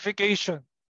rectification,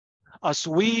 as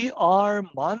we are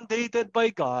mandated by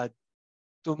God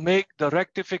to make the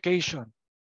rectification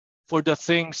for the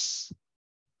things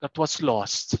that was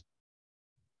lost,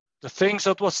 the things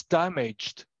that was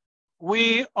damaged.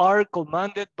 We are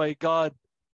commanded by God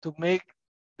to make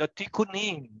the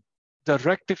tikkunim, the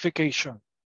rectification,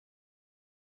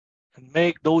 and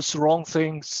make those wrong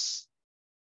things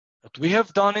that we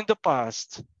have done in the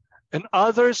past and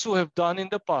others who have done in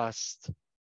the past,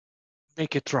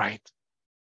 make it right.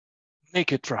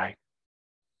 Make it right.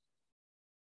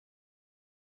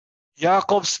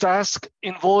 Yaakov's task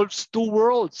involves two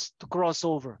worlds to cross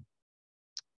over.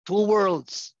 Two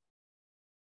worlds.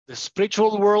 The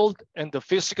spiritual world and the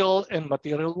physical and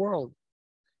material world.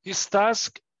 His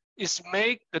task is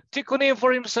make the tikkunim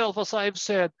for himself, as I have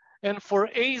said, and for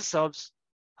Esau's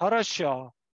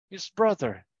Harashah, his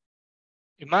brother.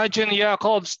 Imagine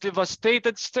Yaakov's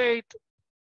devastated state.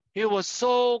 He was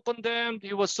so condemned.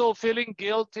 He was so feeling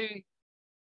guilty.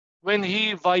 When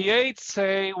he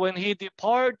Vayeitzei, when he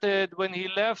departed, when he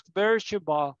left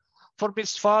Beersheba from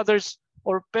his father's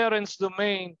or parents'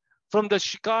 domain, from the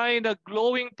Shekinah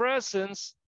glowing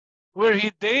presence, where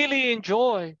he daily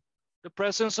enjoyed the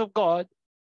presence of God,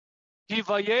 he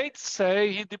Vayeitzei,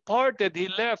 he departed, he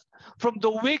left from the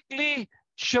weekly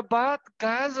Shabbat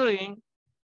gathering.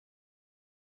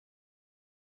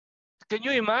 Can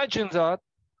you imagine that?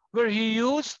 Where he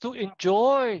used to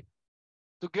enjoy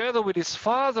together with his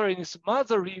father and his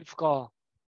mother Rivka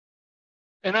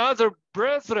and other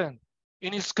brethren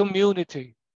in his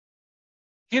community.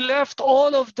 He left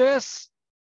all of this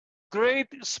great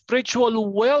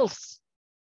spiritual wealth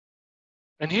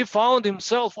and he found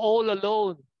himself all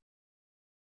alone,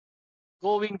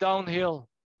 going downhill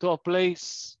to a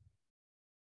place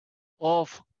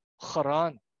of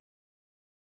Haran,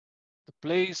 the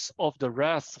place of the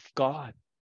wrath of God.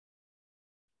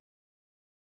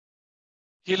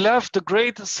 He left the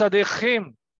great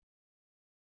Tzaddikim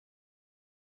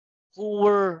who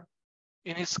were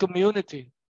in his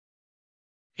community.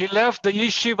 He left the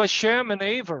yeshiva Shem and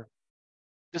Aver,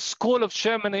 the school of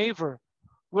Shem and Aver,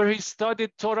 where he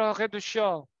studied Torah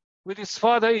HaKedushah with his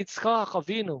father Yitzchak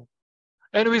Avinu,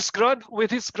 and with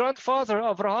his grandfather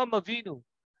Avraham Avinu,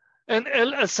 and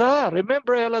Elazar.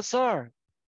 Remember Elazar,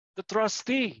 the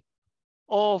trustee,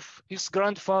 of his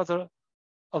grandfather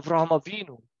Avraham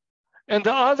Avinu. And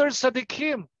the other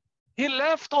Tzaddikim, he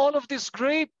left all of these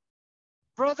great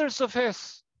brothers of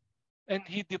his and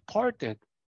he departed.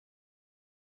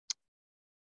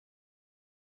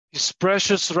 His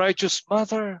precious righteous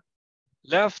mother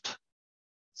left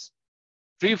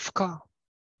Rivka,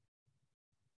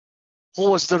 who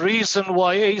was the reason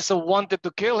why Esau wanted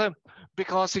to kill him,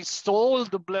 because he stole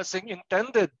the blessing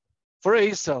intended for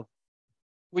Esau,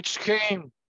 which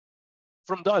came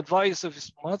from the advice of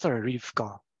his mother,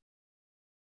 Rivka.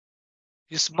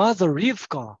 His mother,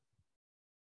 Rivka,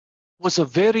 was a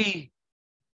very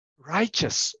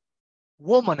righteous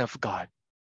woman of God.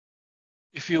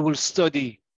 If you will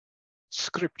study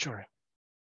scripture,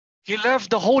 he left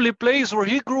the holy place where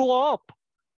he grew up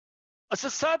as a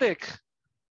tzaddik,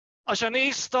 as an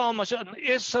Istam, as an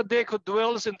tzaddik who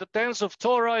dwells in the tents of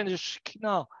Torah and the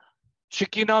Shekinah.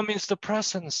 Shekinah means the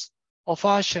presence of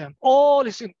Hashem. All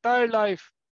his entire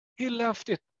life, he left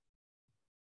it,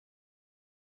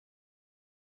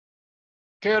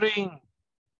 carrying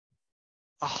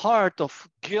a heart of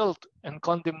guilt and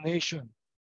condemnation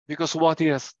because what he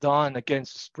has done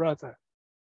against his brother,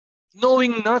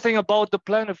 knowing nothing about the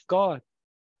plan of God.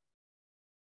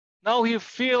 Now he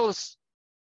feels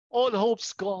all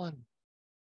hope's gone.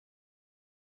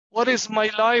 What is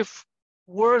my life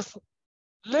worth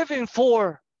living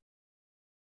for?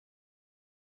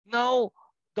 Now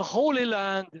the Holy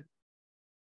Land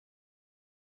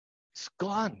is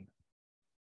gone.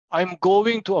 I'm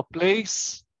going to a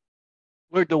place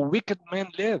where the wicked man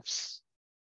lives.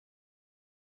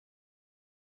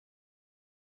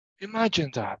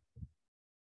 Imagine that.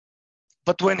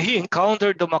 But when he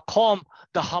encountered the Makom,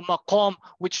 the Hamakom,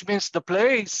 which means the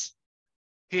place,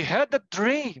 he had a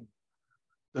dream.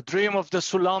 The dream of the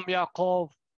Sulam Yaakov,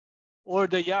 or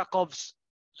the Yaakov's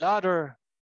ladder,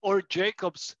 or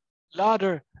Jacob's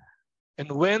ladder.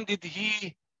 And when did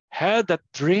he had that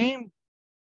dream?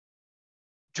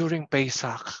 During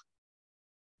Pesach.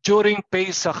 During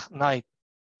Pesach night.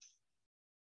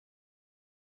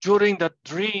 During that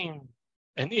dream,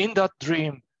 and in that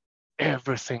dream,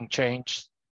 everything changed.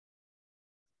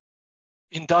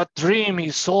 In that dream,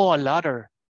 he saw a ladder,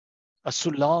 a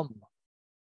sulam.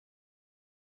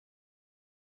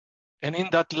 And in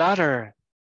that ladder,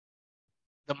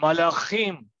 the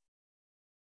malachim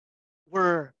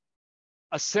were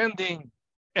ascending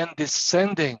and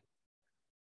descending.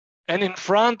 And in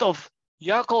front of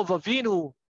Yaakov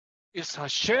Avinu is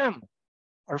Hashem,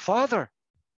 our Father.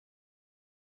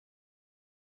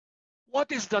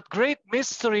 What is that great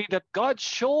mystery that God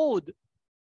showed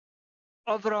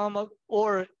Avraham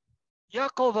or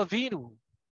Yaakov Avinu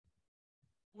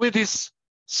with his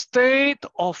state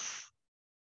of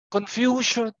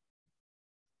confusion,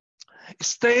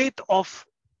 state of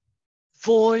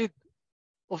void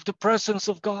of the presence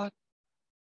of God,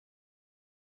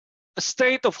 a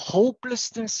state of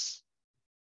hopelessness,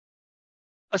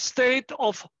 a state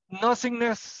of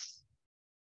nothingness,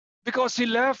 because he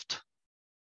left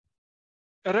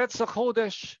Eretz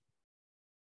HaChodesh.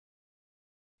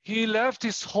 He left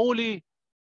his holy,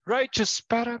 righteous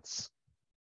parents.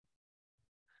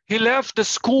 He left the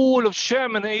school of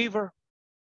Shem and Aver.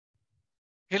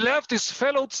 He left his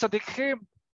fellow tzaddikim.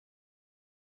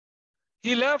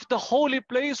 He left the holy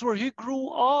place where he grew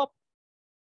up.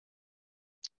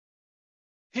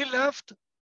 He left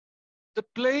the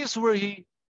place where he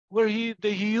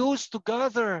used to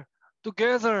gather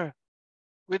together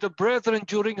with the brethren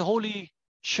during Holy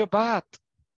Shabbat,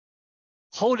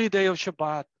 holy day of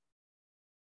Shabbat.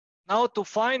 Now to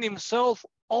find himself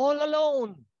all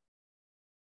alone,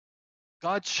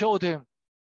 God showed him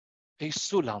a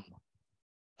sulam,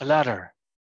 a ladder.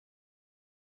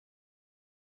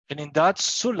 And in that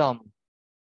sulam,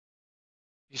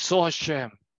 he saw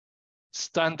Hashem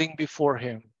standing before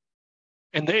him,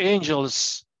 and the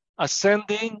angels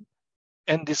ascending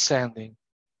and descending.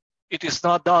 It is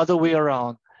not the other way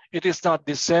around. It is not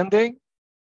descending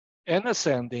and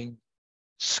ascending.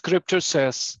 Scripture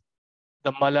says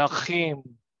the malachim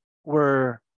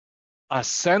were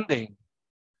ascending.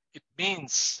 It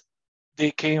means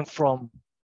they came from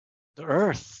the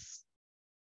earth,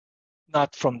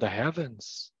 not from the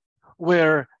heavens,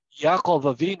 where Yaakov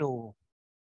Avinu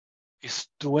is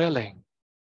dwelling.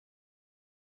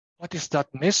 What is that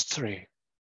mystery?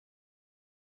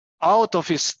 Out of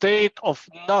his state of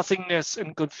nothingness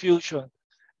and confusion,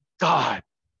 God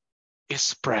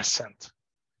is present.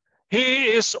 He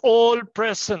is all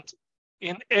present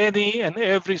in any and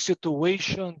every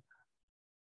situation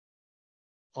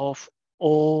of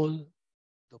all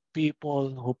the people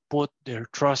who put their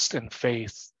trust and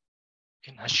faith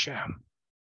in Hashem.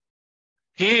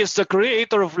 He is the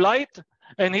creator of light,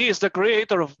 and he is the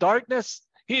creator of darkness.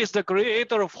 He is the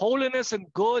creator of holiness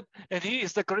and good, and he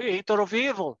is the creator of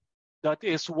evil. That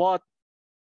is what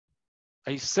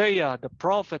Isaiah, the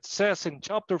prophet, says in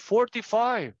chapter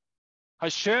 45.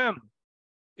 Hashem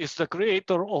is the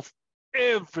creator of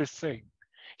everything.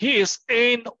 He is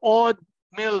Ein Od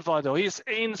Milvado. He is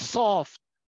Ein Sof.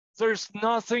 There's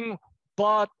nothing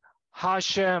but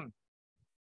Hashem.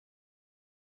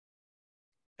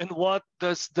 And what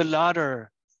does the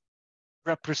ladder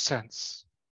represents?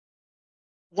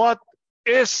 What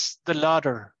is the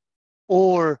ladder?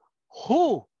 Or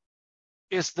who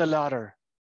is the ladder?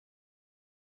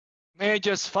 May I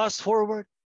just fast forward?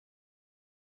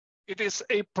 It is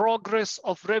a progress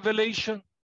of revelation.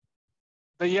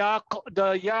 The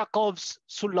Yaakov's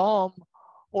Sulam,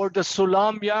 or the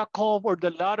Sulam Yaakov, or the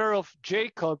ladder of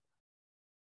Jacob,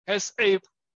 has a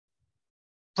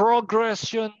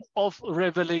progression of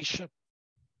revelation.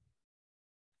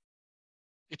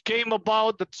 It came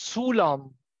about that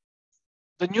Sulam,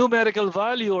 the numerical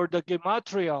value or the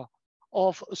gematria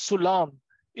of Sulam,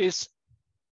 is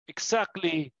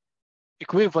exactly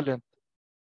equivalent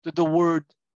to the word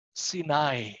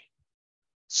Sinai.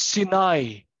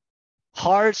 Sinai,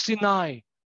 Har Sinai,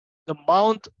 the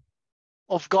Mount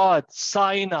of God,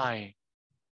 Sinai.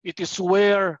 It is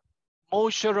where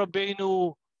Moshe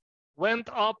Rabbeinu went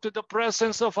up to the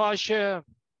presence of Hashem.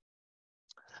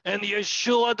 And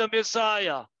Yeshua the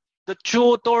Messiah, the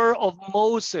tutor of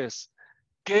Moses,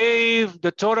 gave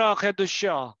the Torah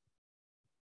Kedushah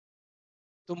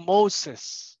to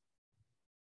Moses.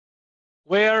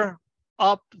 Where?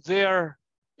 Up there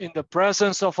in the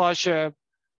presence of Hashem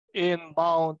in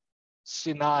Mount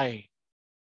Sinai.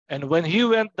 And when he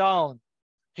went down,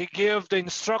 he gave the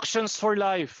instructions for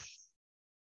life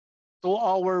to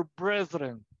our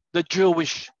brethren, the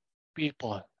Jewish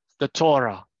people, the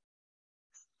Torah.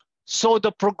 So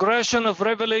the progression of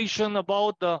revelation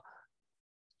about the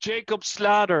Jacob's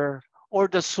ladder or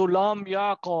the Sulam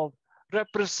Yaakov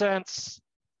represents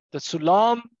the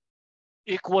Sulam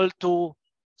equal to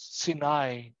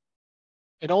Sinai.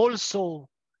 And also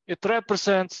it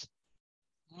represents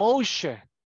Moshe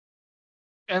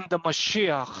and the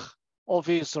Mashiach of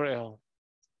Israel.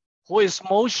 Who is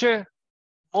Moshe?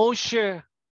 Moshe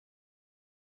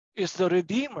is the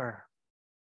Redeemer.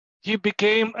 He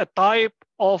became a type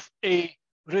of a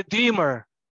Redeemer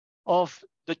of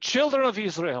the children of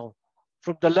Israel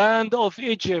from the land of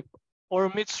Egypt or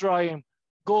Mitzrayim,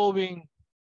 going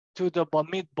to the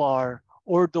Bamidbar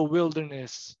or the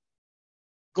wilderness,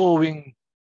 going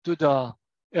to the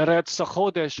Eretz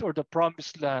HaChodesh or the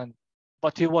promised land,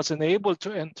 but he wasn't able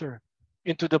to enter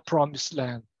into the promised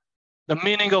land. The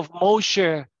meaning of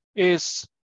Moshe is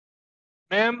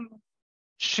Mem,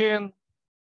 Shin,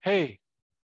 Hey.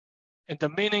 And the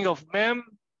meaning of Mem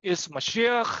is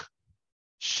Mashiach,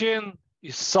 Shin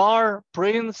is Sar,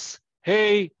 Prince,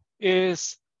 Hey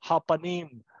is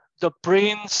Hapanim, the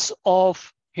Prince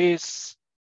of his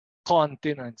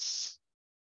continents.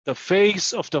 The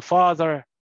face of the Father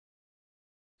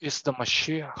is the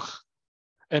Mashiach.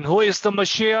 And who is the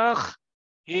Mashiach?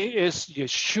 He is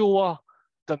Yeshua,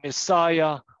 the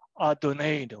Messiah,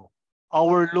 Adonenu,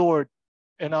 our Lord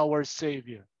and our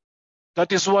Savior.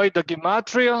 That is why the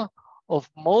gematria of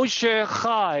Moshe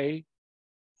Chai,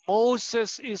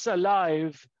 Moses is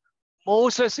alive,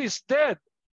 Moses is dead.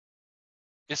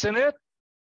 Isn't it?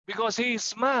 Because he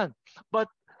is man. But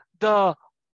the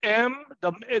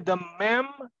Mem,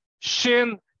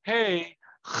 Shin, Hey,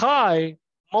 Chai,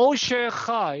 Moshe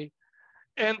Chai,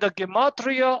 and the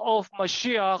gematria of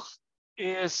Mashiach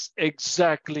is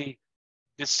exactly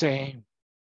the same.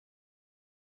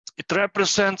 It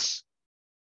represents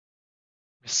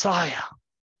Messiah,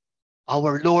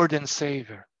 our Lord and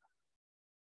Savior,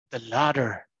 the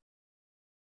ladder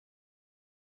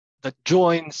that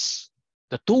joins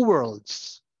the two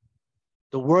worlds,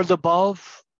 the world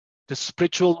above, the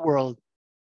spiritual world,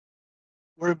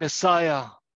 where Messiah,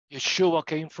 Yeshua,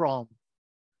 came from.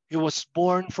 He was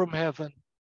born from heaven.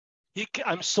 He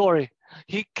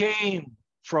came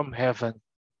from heaven.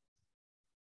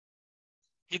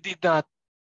 He did not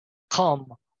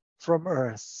come from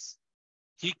earth.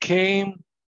 He came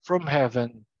from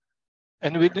heaven.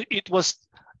 And it was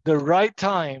the right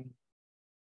time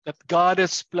that God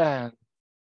has planned.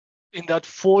 In that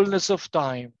fullness of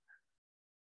time,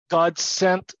 God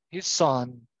sent his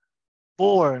Son,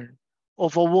 born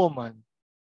of a woman,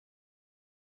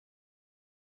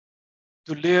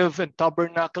 to live and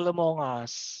tabernacle among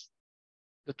us,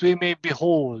 that we may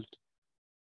behold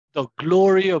the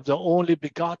glory of the only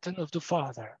begotten of the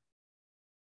Father.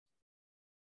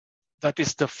 That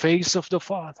is the face of the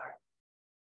Father.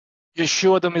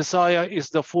 Yeshua the Messiah is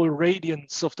the full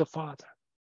radiance of the Father.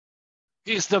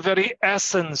 He is the very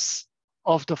essence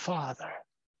of the Father.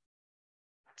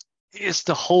 He is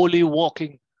the holy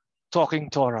walking, talking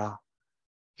Torah.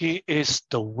 He is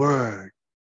the Word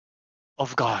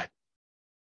of God.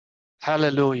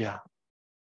 Hallelujah.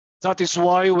 That is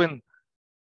why when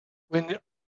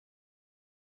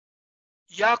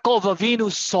Yaakov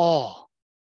Avinu saw,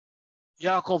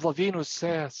 Yaakov Avinu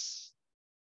says,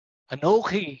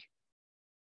 Anochi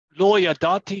lo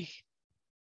yadati,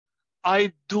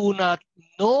 I do not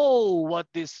know what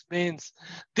this means.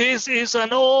 This is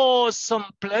an awesome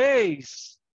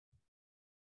place.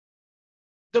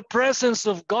 The presence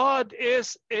of God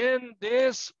is in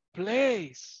this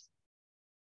place.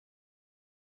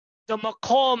 The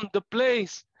makom, the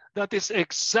place that is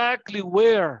exactly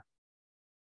where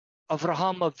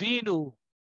Avraham Avinu,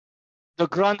 the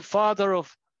grandfather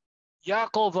of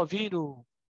Yaakov Avinu,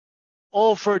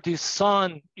 offered his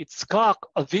son Yitzchak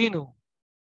Avinu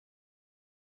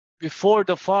before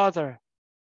the Father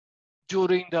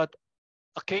during that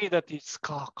Akedat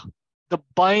Yitzchak, the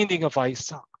binding of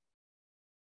Isaac.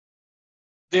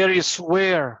 There is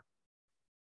where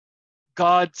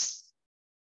God's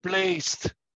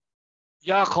placed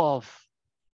Yaakov,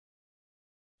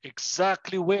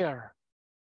 exactly where,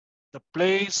 the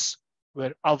place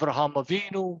where Avraham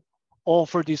Avinu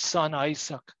offered his son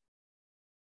Isaac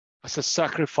as a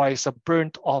sacrifice, a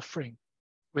burnt offering,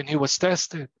 when he was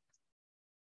tested.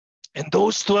 And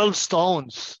those 12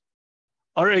 stones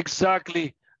are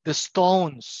exactly the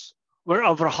stones where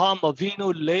Avraham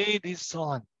Avinu laid his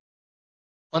son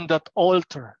on that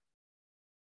altar.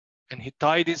 And he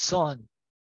tied his son.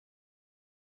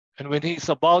 And when he's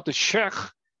about to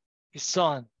shech his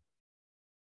son,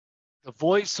 the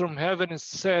voice from heaven has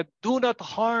said, do not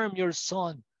harm your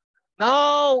son.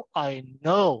 Now I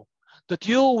know that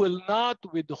you will not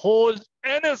withhold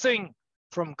anything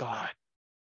from God.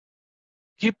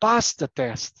 He passed the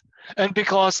test. And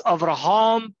because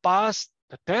Abraham passed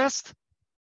the test,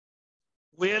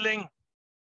 willing,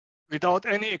 without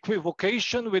any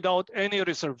equivocation, without any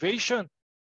reservation,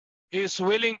 he is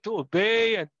willing to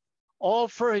obey and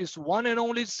offer his one and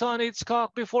only son Yitzchak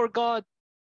before God.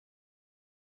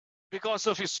 Because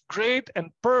of his great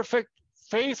and perfect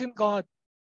faith in God,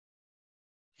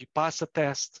 he passed the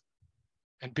test.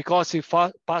 And because he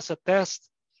passed the test,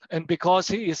 and because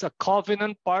he is a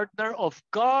covenant partner of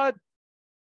God,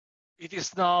 it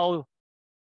is now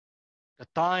the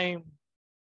time,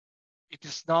 it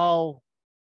is now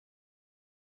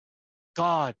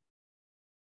God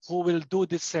who will do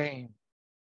the same.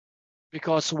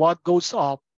 Because what goes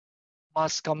up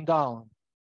must come down.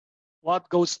 What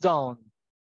goes down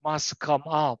must come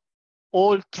up.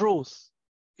 All truth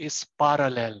is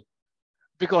parallel.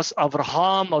 Because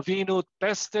Avraham Avinu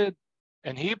tested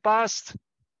and he passed,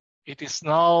 it is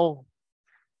now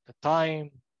the time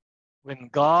when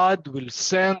God will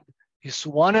send his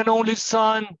one and only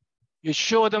son,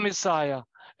 Yeshua the Messiah,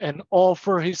 and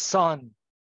offer his son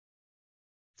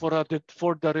for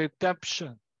the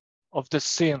redemption of the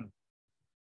sin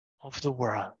of the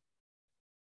world.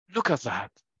 Look at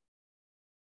that.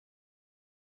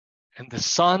 And the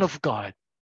Son of God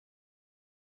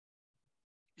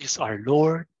is our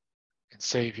Lord and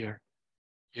Savior,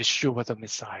 Yeshua the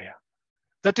Messiah.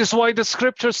 That is why the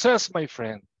scripture says, my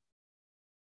friend,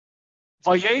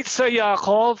 Vayeitzei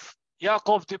Yaakov,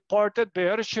 Yaakov departed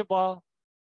Beersheba,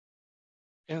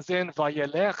 and then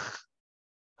Vayelech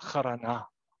Harana.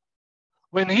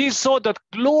 When he saw that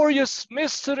glorious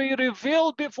mystery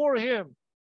revealed before him,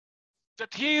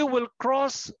 that he will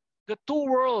cross the two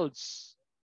worlds,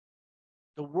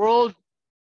 the world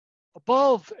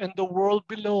above and the world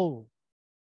below,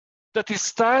 that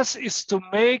his task is to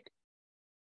make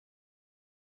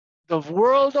the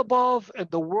world above and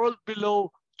the world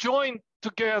below join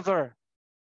together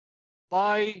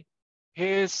by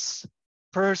his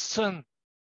person.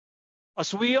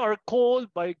 As we are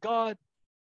called by God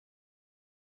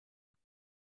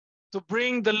to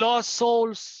bring the lost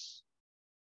souls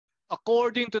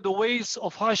according to the ways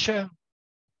of Hashem,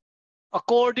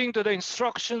 according to the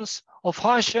instructions of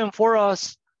Hashem for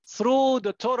us through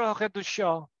the Torah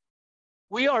Kedushah,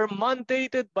 we are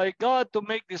mandated by God to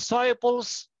make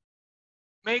disciples,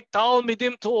 make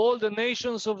Talmidim to all the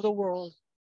nations of the world,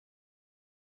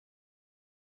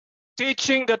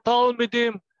 teaching the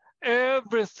Talmidim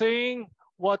everything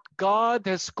what God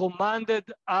has commanded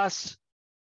us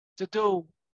to do.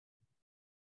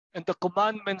 And the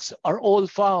commandments are all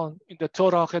found in the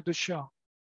Torah Kedushah.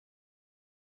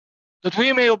 That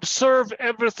we may observe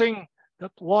everything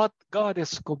that what God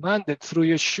has commanded through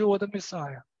Yeshua the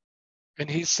Messiah. And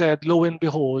he said, lo and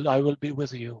behold, I will be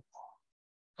with you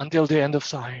until the end of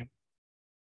time.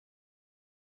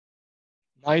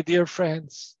 My dear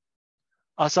friends,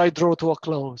 as I draw to a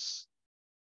close,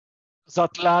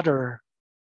 that ladder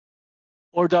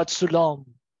or that sulam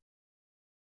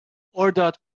or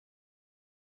that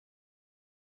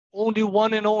only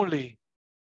one and only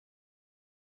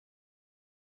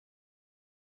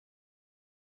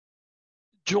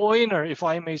joiner, if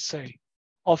I may say,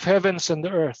 of heavens and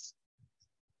the earth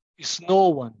is no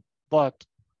one but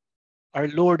our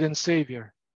Lord and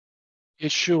Savior,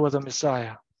 Yeshua the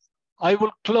Messiah. I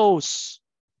will close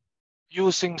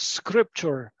using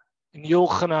scripture in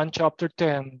Yochanan chapter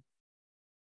 10,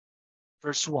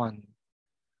 verse 1.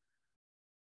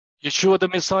 Yeshua the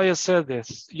Messiah said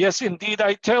this, "Yes, indeed,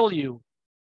 I tell you,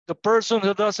 the person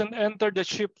who doesn't enter the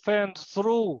sheep pen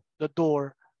through the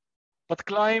door, but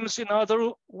climbs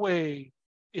another way,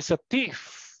 is a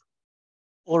thief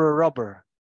or a robber.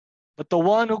 But the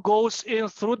one who goes in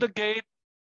through the gate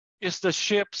is the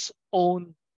sheep's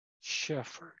own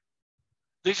shepherd."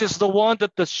 This is the one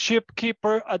that the sheep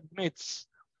keeper admits,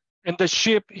 and the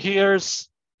sheep hears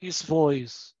his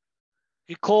voice.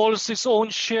 He calls his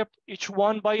own sheep, each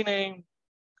one by name,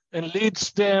 and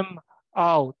leads them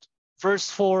out. Verse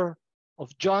 4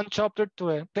 of John chapter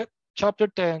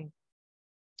 10,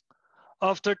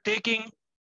 after taking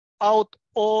out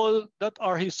all that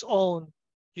are his own,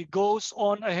 he goes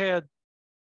on ahead,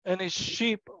 and his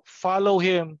sheep follow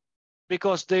him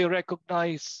because they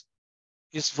recognize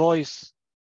his voice.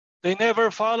 They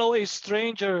never follow a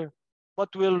stranger,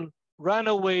 but will run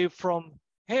away from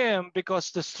him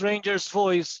because the stranger's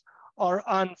voice are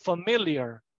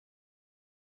unfamiliar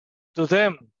to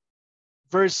them.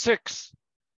 Verse 6,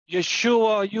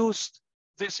 Yeshua used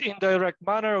this indirect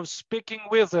manner of speaking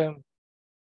with them,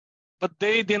 but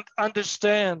they didn't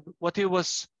understand what he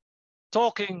was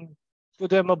talking to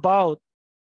them about.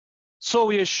 So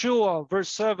Yeshua, verse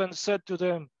 7, said to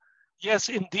them, "Yes,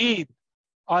 indeed,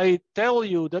 I tell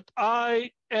you that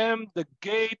I am the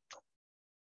gate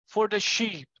for the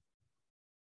sheep."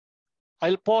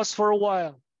 I'll pause for a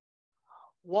while.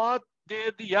 What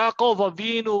did Yaakov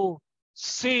Avinu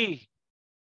see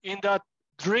in that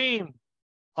dream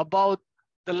about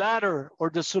the ladder or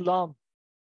the sulam?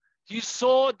 He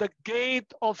saw the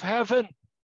gate of heaven.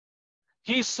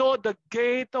 He saw the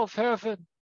gate of heaven.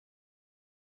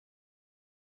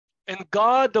 And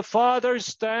God the Father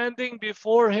standing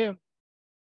before him.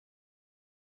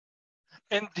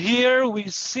 And here we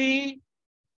see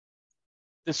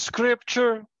the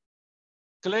scripture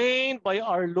claimed by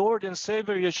our Lord and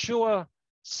Savior Yeshua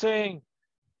saying,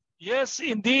 "Yes,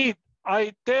 indeed,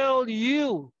 I tell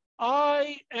you,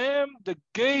 I am the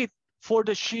gate for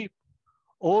the sheep.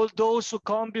 All those who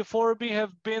come before me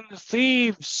have been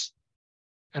thieves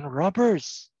and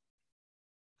robbers."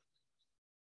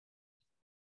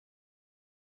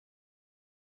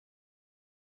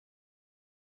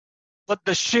 But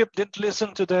the sheep didn't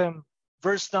listen to them.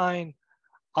 Verse 9,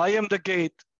 "I am the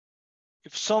gate.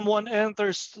 If someone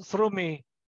enters through me,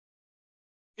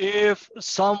 if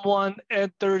someone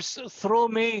enters through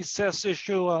me," says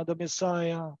Yeshua the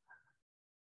Messiah,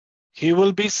 "he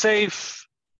will be safe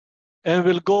and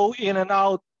will go in and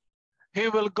out." He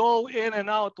will go in and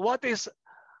out. What is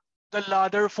the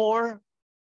ladder for?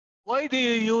 Why do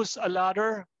you use a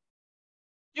ladder?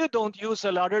 You don't use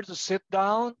a ladder to sit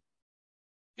down.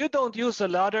 You don't use a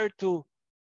ladder to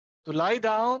lie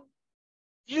down.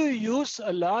 You use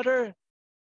a ladder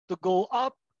to go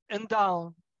up and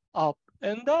down,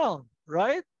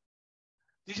 right?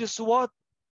 This is what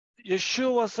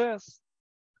Yeshua says.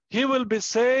 He will be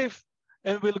safe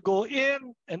and will go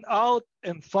in and out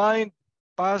and find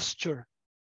pasture.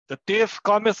 The thief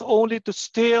cometh only to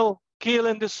steal, kill,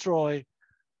 and destroy.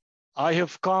 I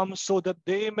have come so that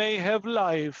they may have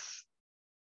life,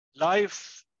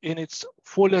 life in its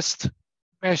fullest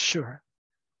measure.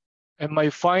 And my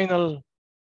final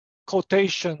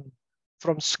quotation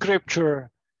from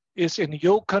scripture is in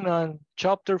Yochanan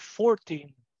chapter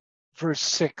 14, verse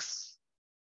 6.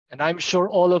 And I'm sure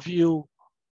all of you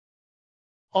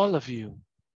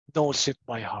knows it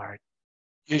by heart.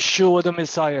 Yeshua the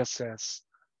Messiah says,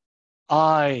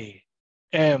 "I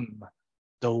am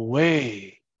the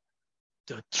way,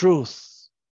 the truth,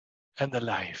 and the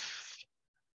life.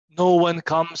 No one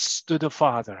comes to the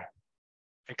Father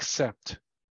except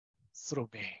through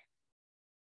me."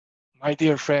 My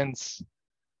dear friends,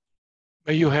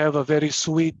 may you have a very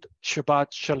sweet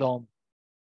Shabbat Shalom.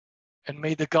 And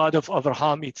may the God of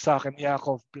Abraham, Isaac, and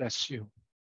Yaakov bless you.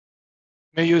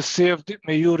 May you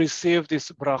receive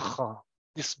this bracha,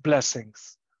 these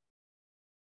blessings.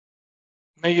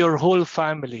 May your whole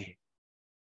family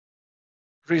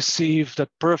receive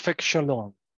that perfect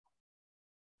shalom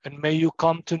And may you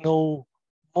come to know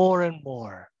more and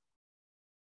more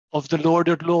of the Lord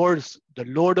of Lords, the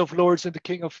Lord of Lords, and the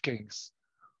King of Kings,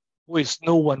 who is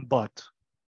no one but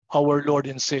our Lord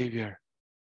and Savior,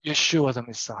 Yeshua the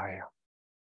Messiah.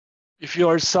 If you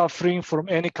are suffering from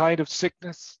any kind of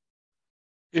sickness,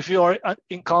 if you are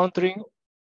encountering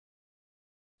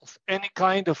of any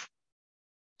kind of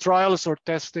trials or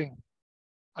testing,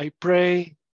 I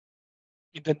pray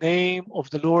in the name of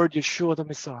the Lord Yeshua the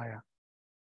Messiah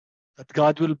that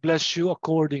God will bless you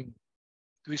according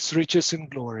to his riches and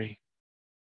glory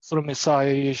through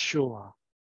Messiah Yeshua.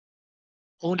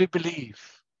 Only believe,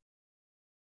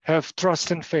 have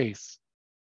trust and faith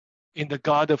in the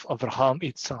God of Abraham,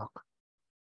 Isaac,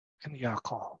 and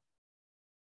Yaakov.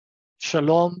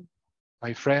 Shalom,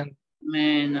 my friend.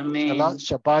 Amen. Amen.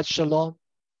 Shabbat shalom.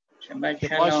 Shabbat Shabbat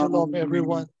shalom. shalom,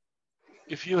 everyone.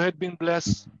 If you had been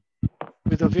blessed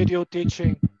with the video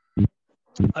teaching,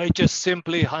 I just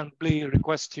simply, humbly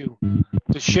request you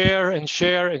to share and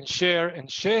share and share and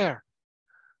share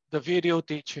the video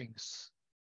teachings.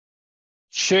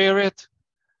 Share it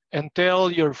and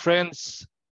tell your friends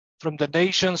from the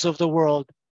nations of the world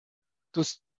to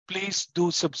please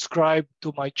do subscribe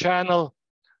to my channel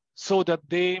so that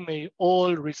they may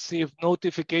all receive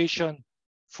notification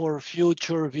for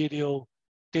future video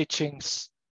teachings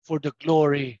for the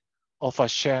glory of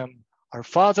Hashem, our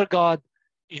Father God,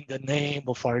 in the name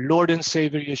of our Lord and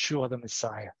Savior, Yeshua the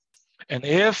Messiah. And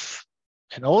if,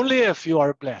 and only if you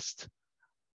are blessed,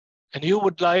 and you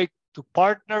would like to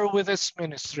partner with this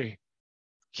ministry,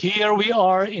 here we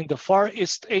are in the Far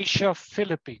East Asia,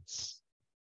 Philippines,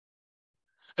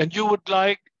 and you would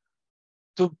like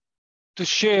to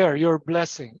share your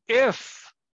blessing,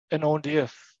 if, and only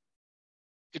if,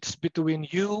 it's between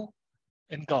you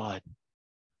and God.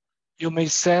 You may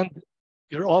send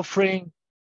your offering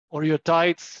or your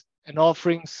tithes and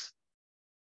offerings.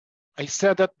 I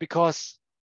said that because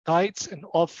tithes and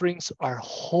offerings are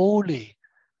holy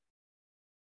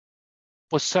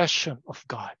possession of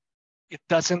God. It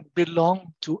doesn't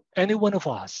belong to any one of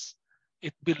us.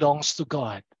 It belongs to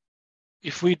God.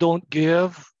 If we don't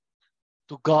give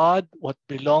to God what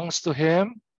belongs to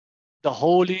him, the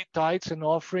holy tithes and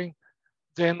offering,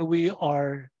 then we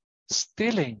are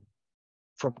stealing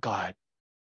from God.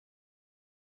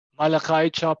 Malachi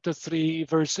chapter 3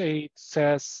 verse 8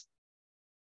 says,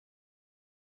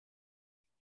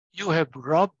 "You have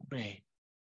robbed me."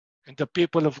 And the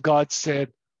people of God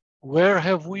said, where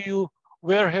have we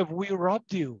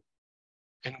robbed you?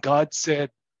 And God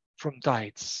said, from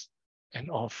tithes and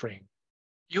offering.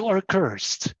 You are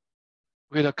cursed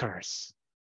with a curse.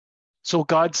 So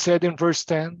God said in verse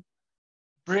 10,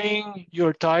 bring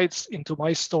your tithes into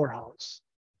my storehouse,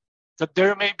 that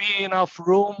there may be enough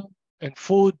room and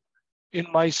food in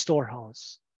my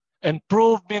storehouse. And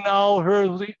prove me now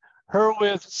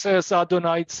herewith, says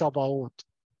Adonai Tsabaoth,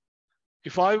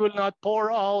 if I will not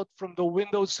pour out from the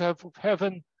windows of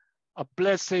heaven a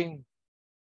blessing,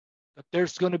 that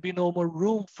there's going to be no more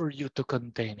room for you to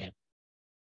contain it.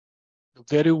 The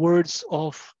very words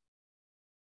of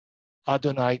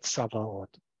Adonai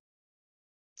Tsabaoth.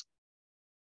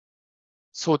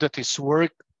 So that his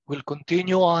work will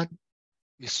continue on,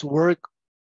 his work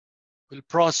will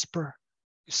prosper,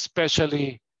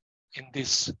 especially in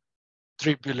this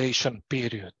tribulation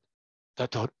period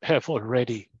that have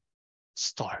already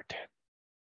started.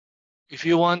 If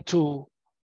you want to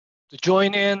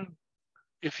join in,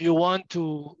 if you want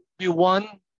to be one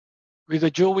with the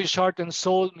Jewish heart and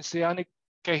soul Messianic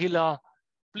Kehillah,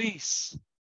 please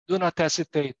do not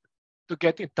hesitate to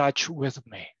get in touch with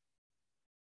me.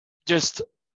 Just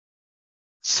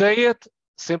say it,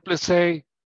 simply say,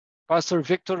 Pastor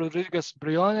Victor Rodriguez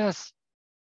Briones,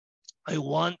 I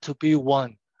want to be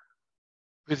one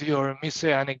with your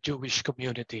Messianic Jewish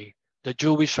community, the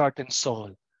Jewish heart and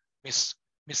soul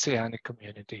Messianic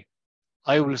community.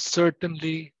 I will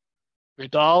certainly,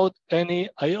 without any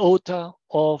iota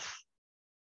of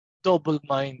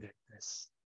double-mindedness,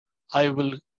 I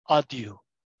will add you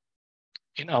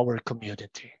in our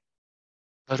community.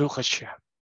 Baruch Hashem.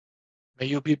 May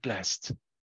you be blessed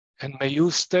and may you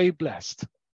stay blessed.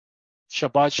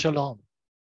 Shabbat Shalom.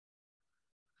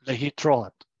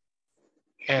 Lehitrot.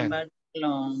 And Shabbat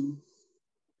shalom.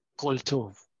 Kol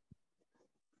Tov.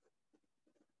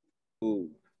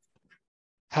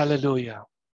 Hallelujah.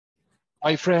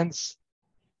 My friends,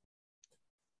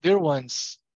 dear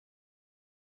ones,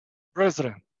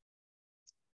 brethren,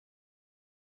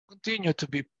 continue to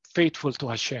be faithful to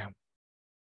Hashem.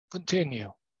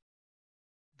 Continue.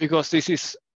 Because this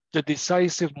is the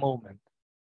decisive moment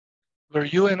where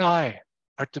you and I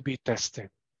are to be tested.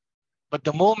 But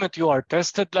the moment you are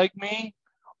tested like me,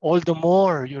 all the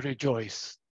more you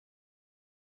rejoice.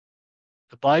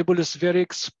 The Bible is very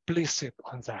explicit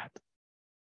on that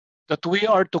we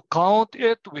are to count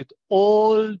it with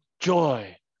all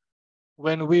joy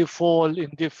when we fall in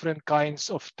different kinds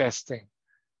of testing.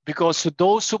 Because to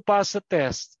those who pass the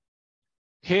test,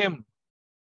 him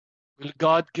will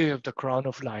God give the crown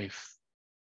of life.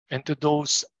 And to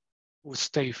those who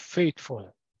stay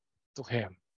faithful to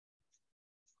him.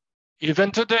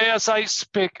 Even today as I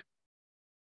speak,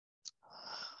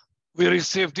 we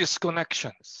receive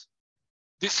disconnections.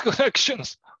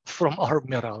 Disconnections from our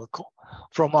miracle,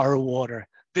 from our water.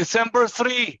 December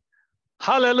 3,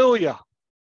 hallelujah,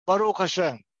 Baruch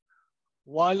Hashem.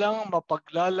 Walang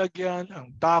mapaglalagyan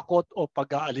ang takot o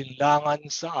pag-aalinlangan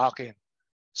sa akin.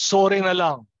 Sorry na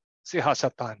lang si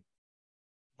Hasatan.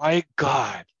 My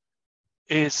God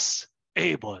is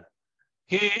able.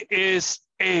 He is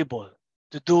able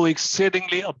to do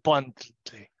exceedingly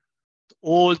abundantly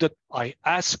all that I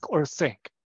ask or think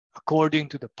according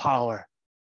to the power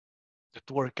that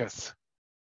worketh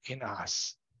in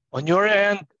us. On your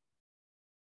end,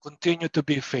 continue to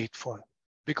be faithful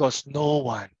because no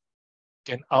one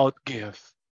can outgive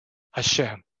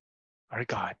Hashem, our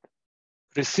God.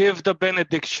 Receive the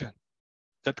benediction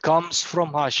that comes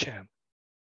from Hashem.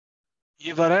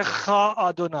 Yivarecha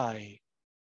Adonai,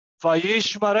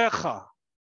 Vayishmarecha,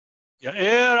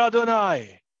 Yair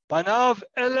Adonai, Panav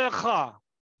Elecha,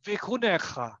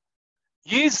 Vikunecha,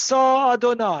 Yisa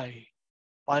Adonai,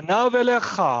 Panav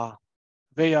Elecha,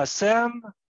 Veyasem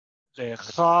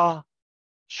Lecha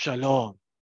Shalom.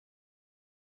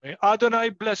 May Adonai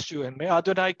bless you and may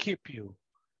Adonai keep you.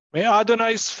 May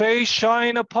Adonai's face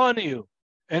shine upon you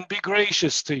and be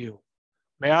gracious to you.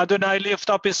 May Adonai lift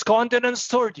up his countenance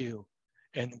toward you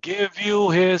and give you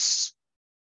his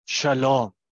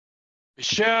shalom.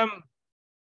 B'Shem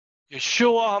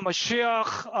Yeshua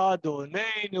HaMashiach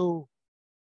Adonenu.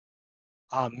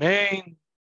 Amen.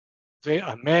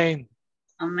 Amen.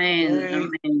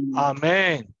 Amen. Amen.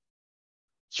 Amen.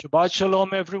 Shabbat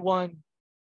Shalom, everyone.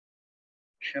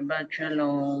 Shabbat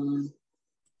Shalom.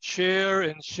 Share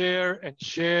and share and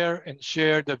share and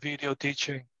share the video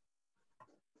teaching.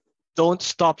 Don't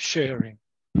stop sharing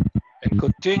and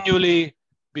continually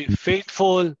be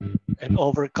faithful and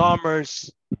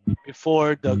overcomers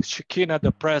before the Shekinah,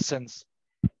 the presence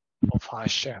of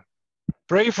Hashem.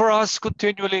 Pray for us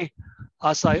continually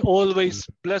as I always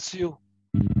bless you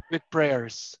with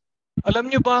prayers. Alam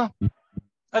niyo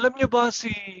ba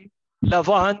si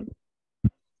Lavan,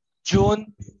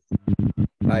 June?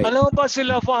 Ay. Alam mo ba si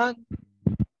Lavan?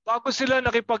 Bago sila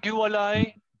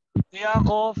nakipaghiwalay ni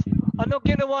Yaakov, ano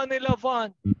ginawa ni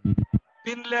Lavan?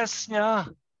 Binless niya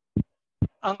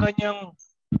ang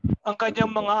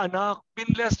kanyang mga anak.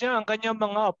 Binless niya ang kanyang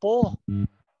mga apo.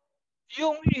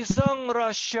 Yung isang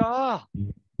rasya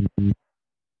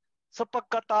sa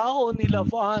pagkatao ni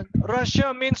Lavan.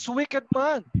 Rasya means wicked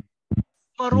man.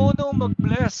 Marunong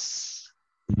mag-bless.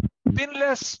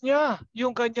 Binless niya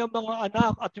yung kanyang mga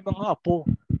anak at yung mga apo.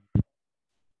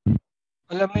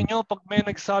 Alam niyo, pag may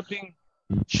nagsabing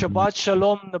Shabbat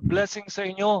Shalom na blessing sa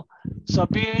inyo,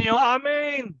 sabihin niyo,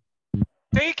 Amen!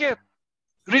 Take it!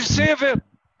 Receive it!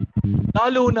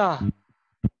 Lalo na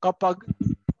kapag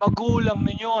magulang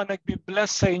ninyo ang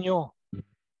nagbibless sa inyo.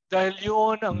 Dahil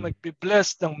yun ang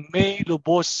nagbibless ng may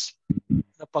lubos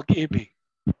na pag-ibig.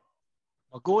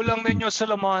 Magulang ninyo sa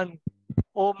laman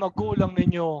o magulang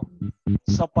ninyo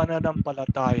sa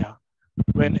pananampalataya.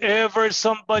 Whenever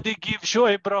somebody gives you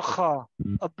a bracha,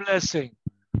 a blessing,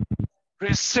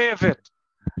 receive it.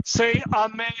 Say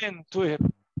Amen to it.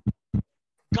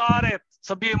 Got it.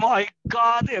 Sabihin mo, I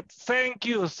got it. Thank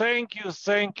you, thank you,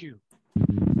 thank you.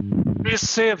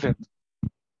 Receive it.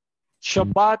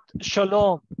 Shabbat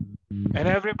Shalom. And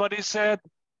everybody said,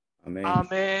 Amen.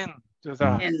 Amen to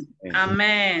that.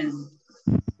 Amen.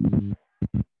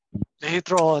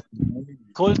 Lehitraot.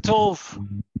 Kol Tov.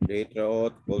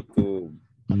 Lehitraot, Kol Tov.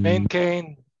 Amen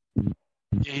Kain.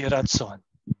 Yehi Ratzon.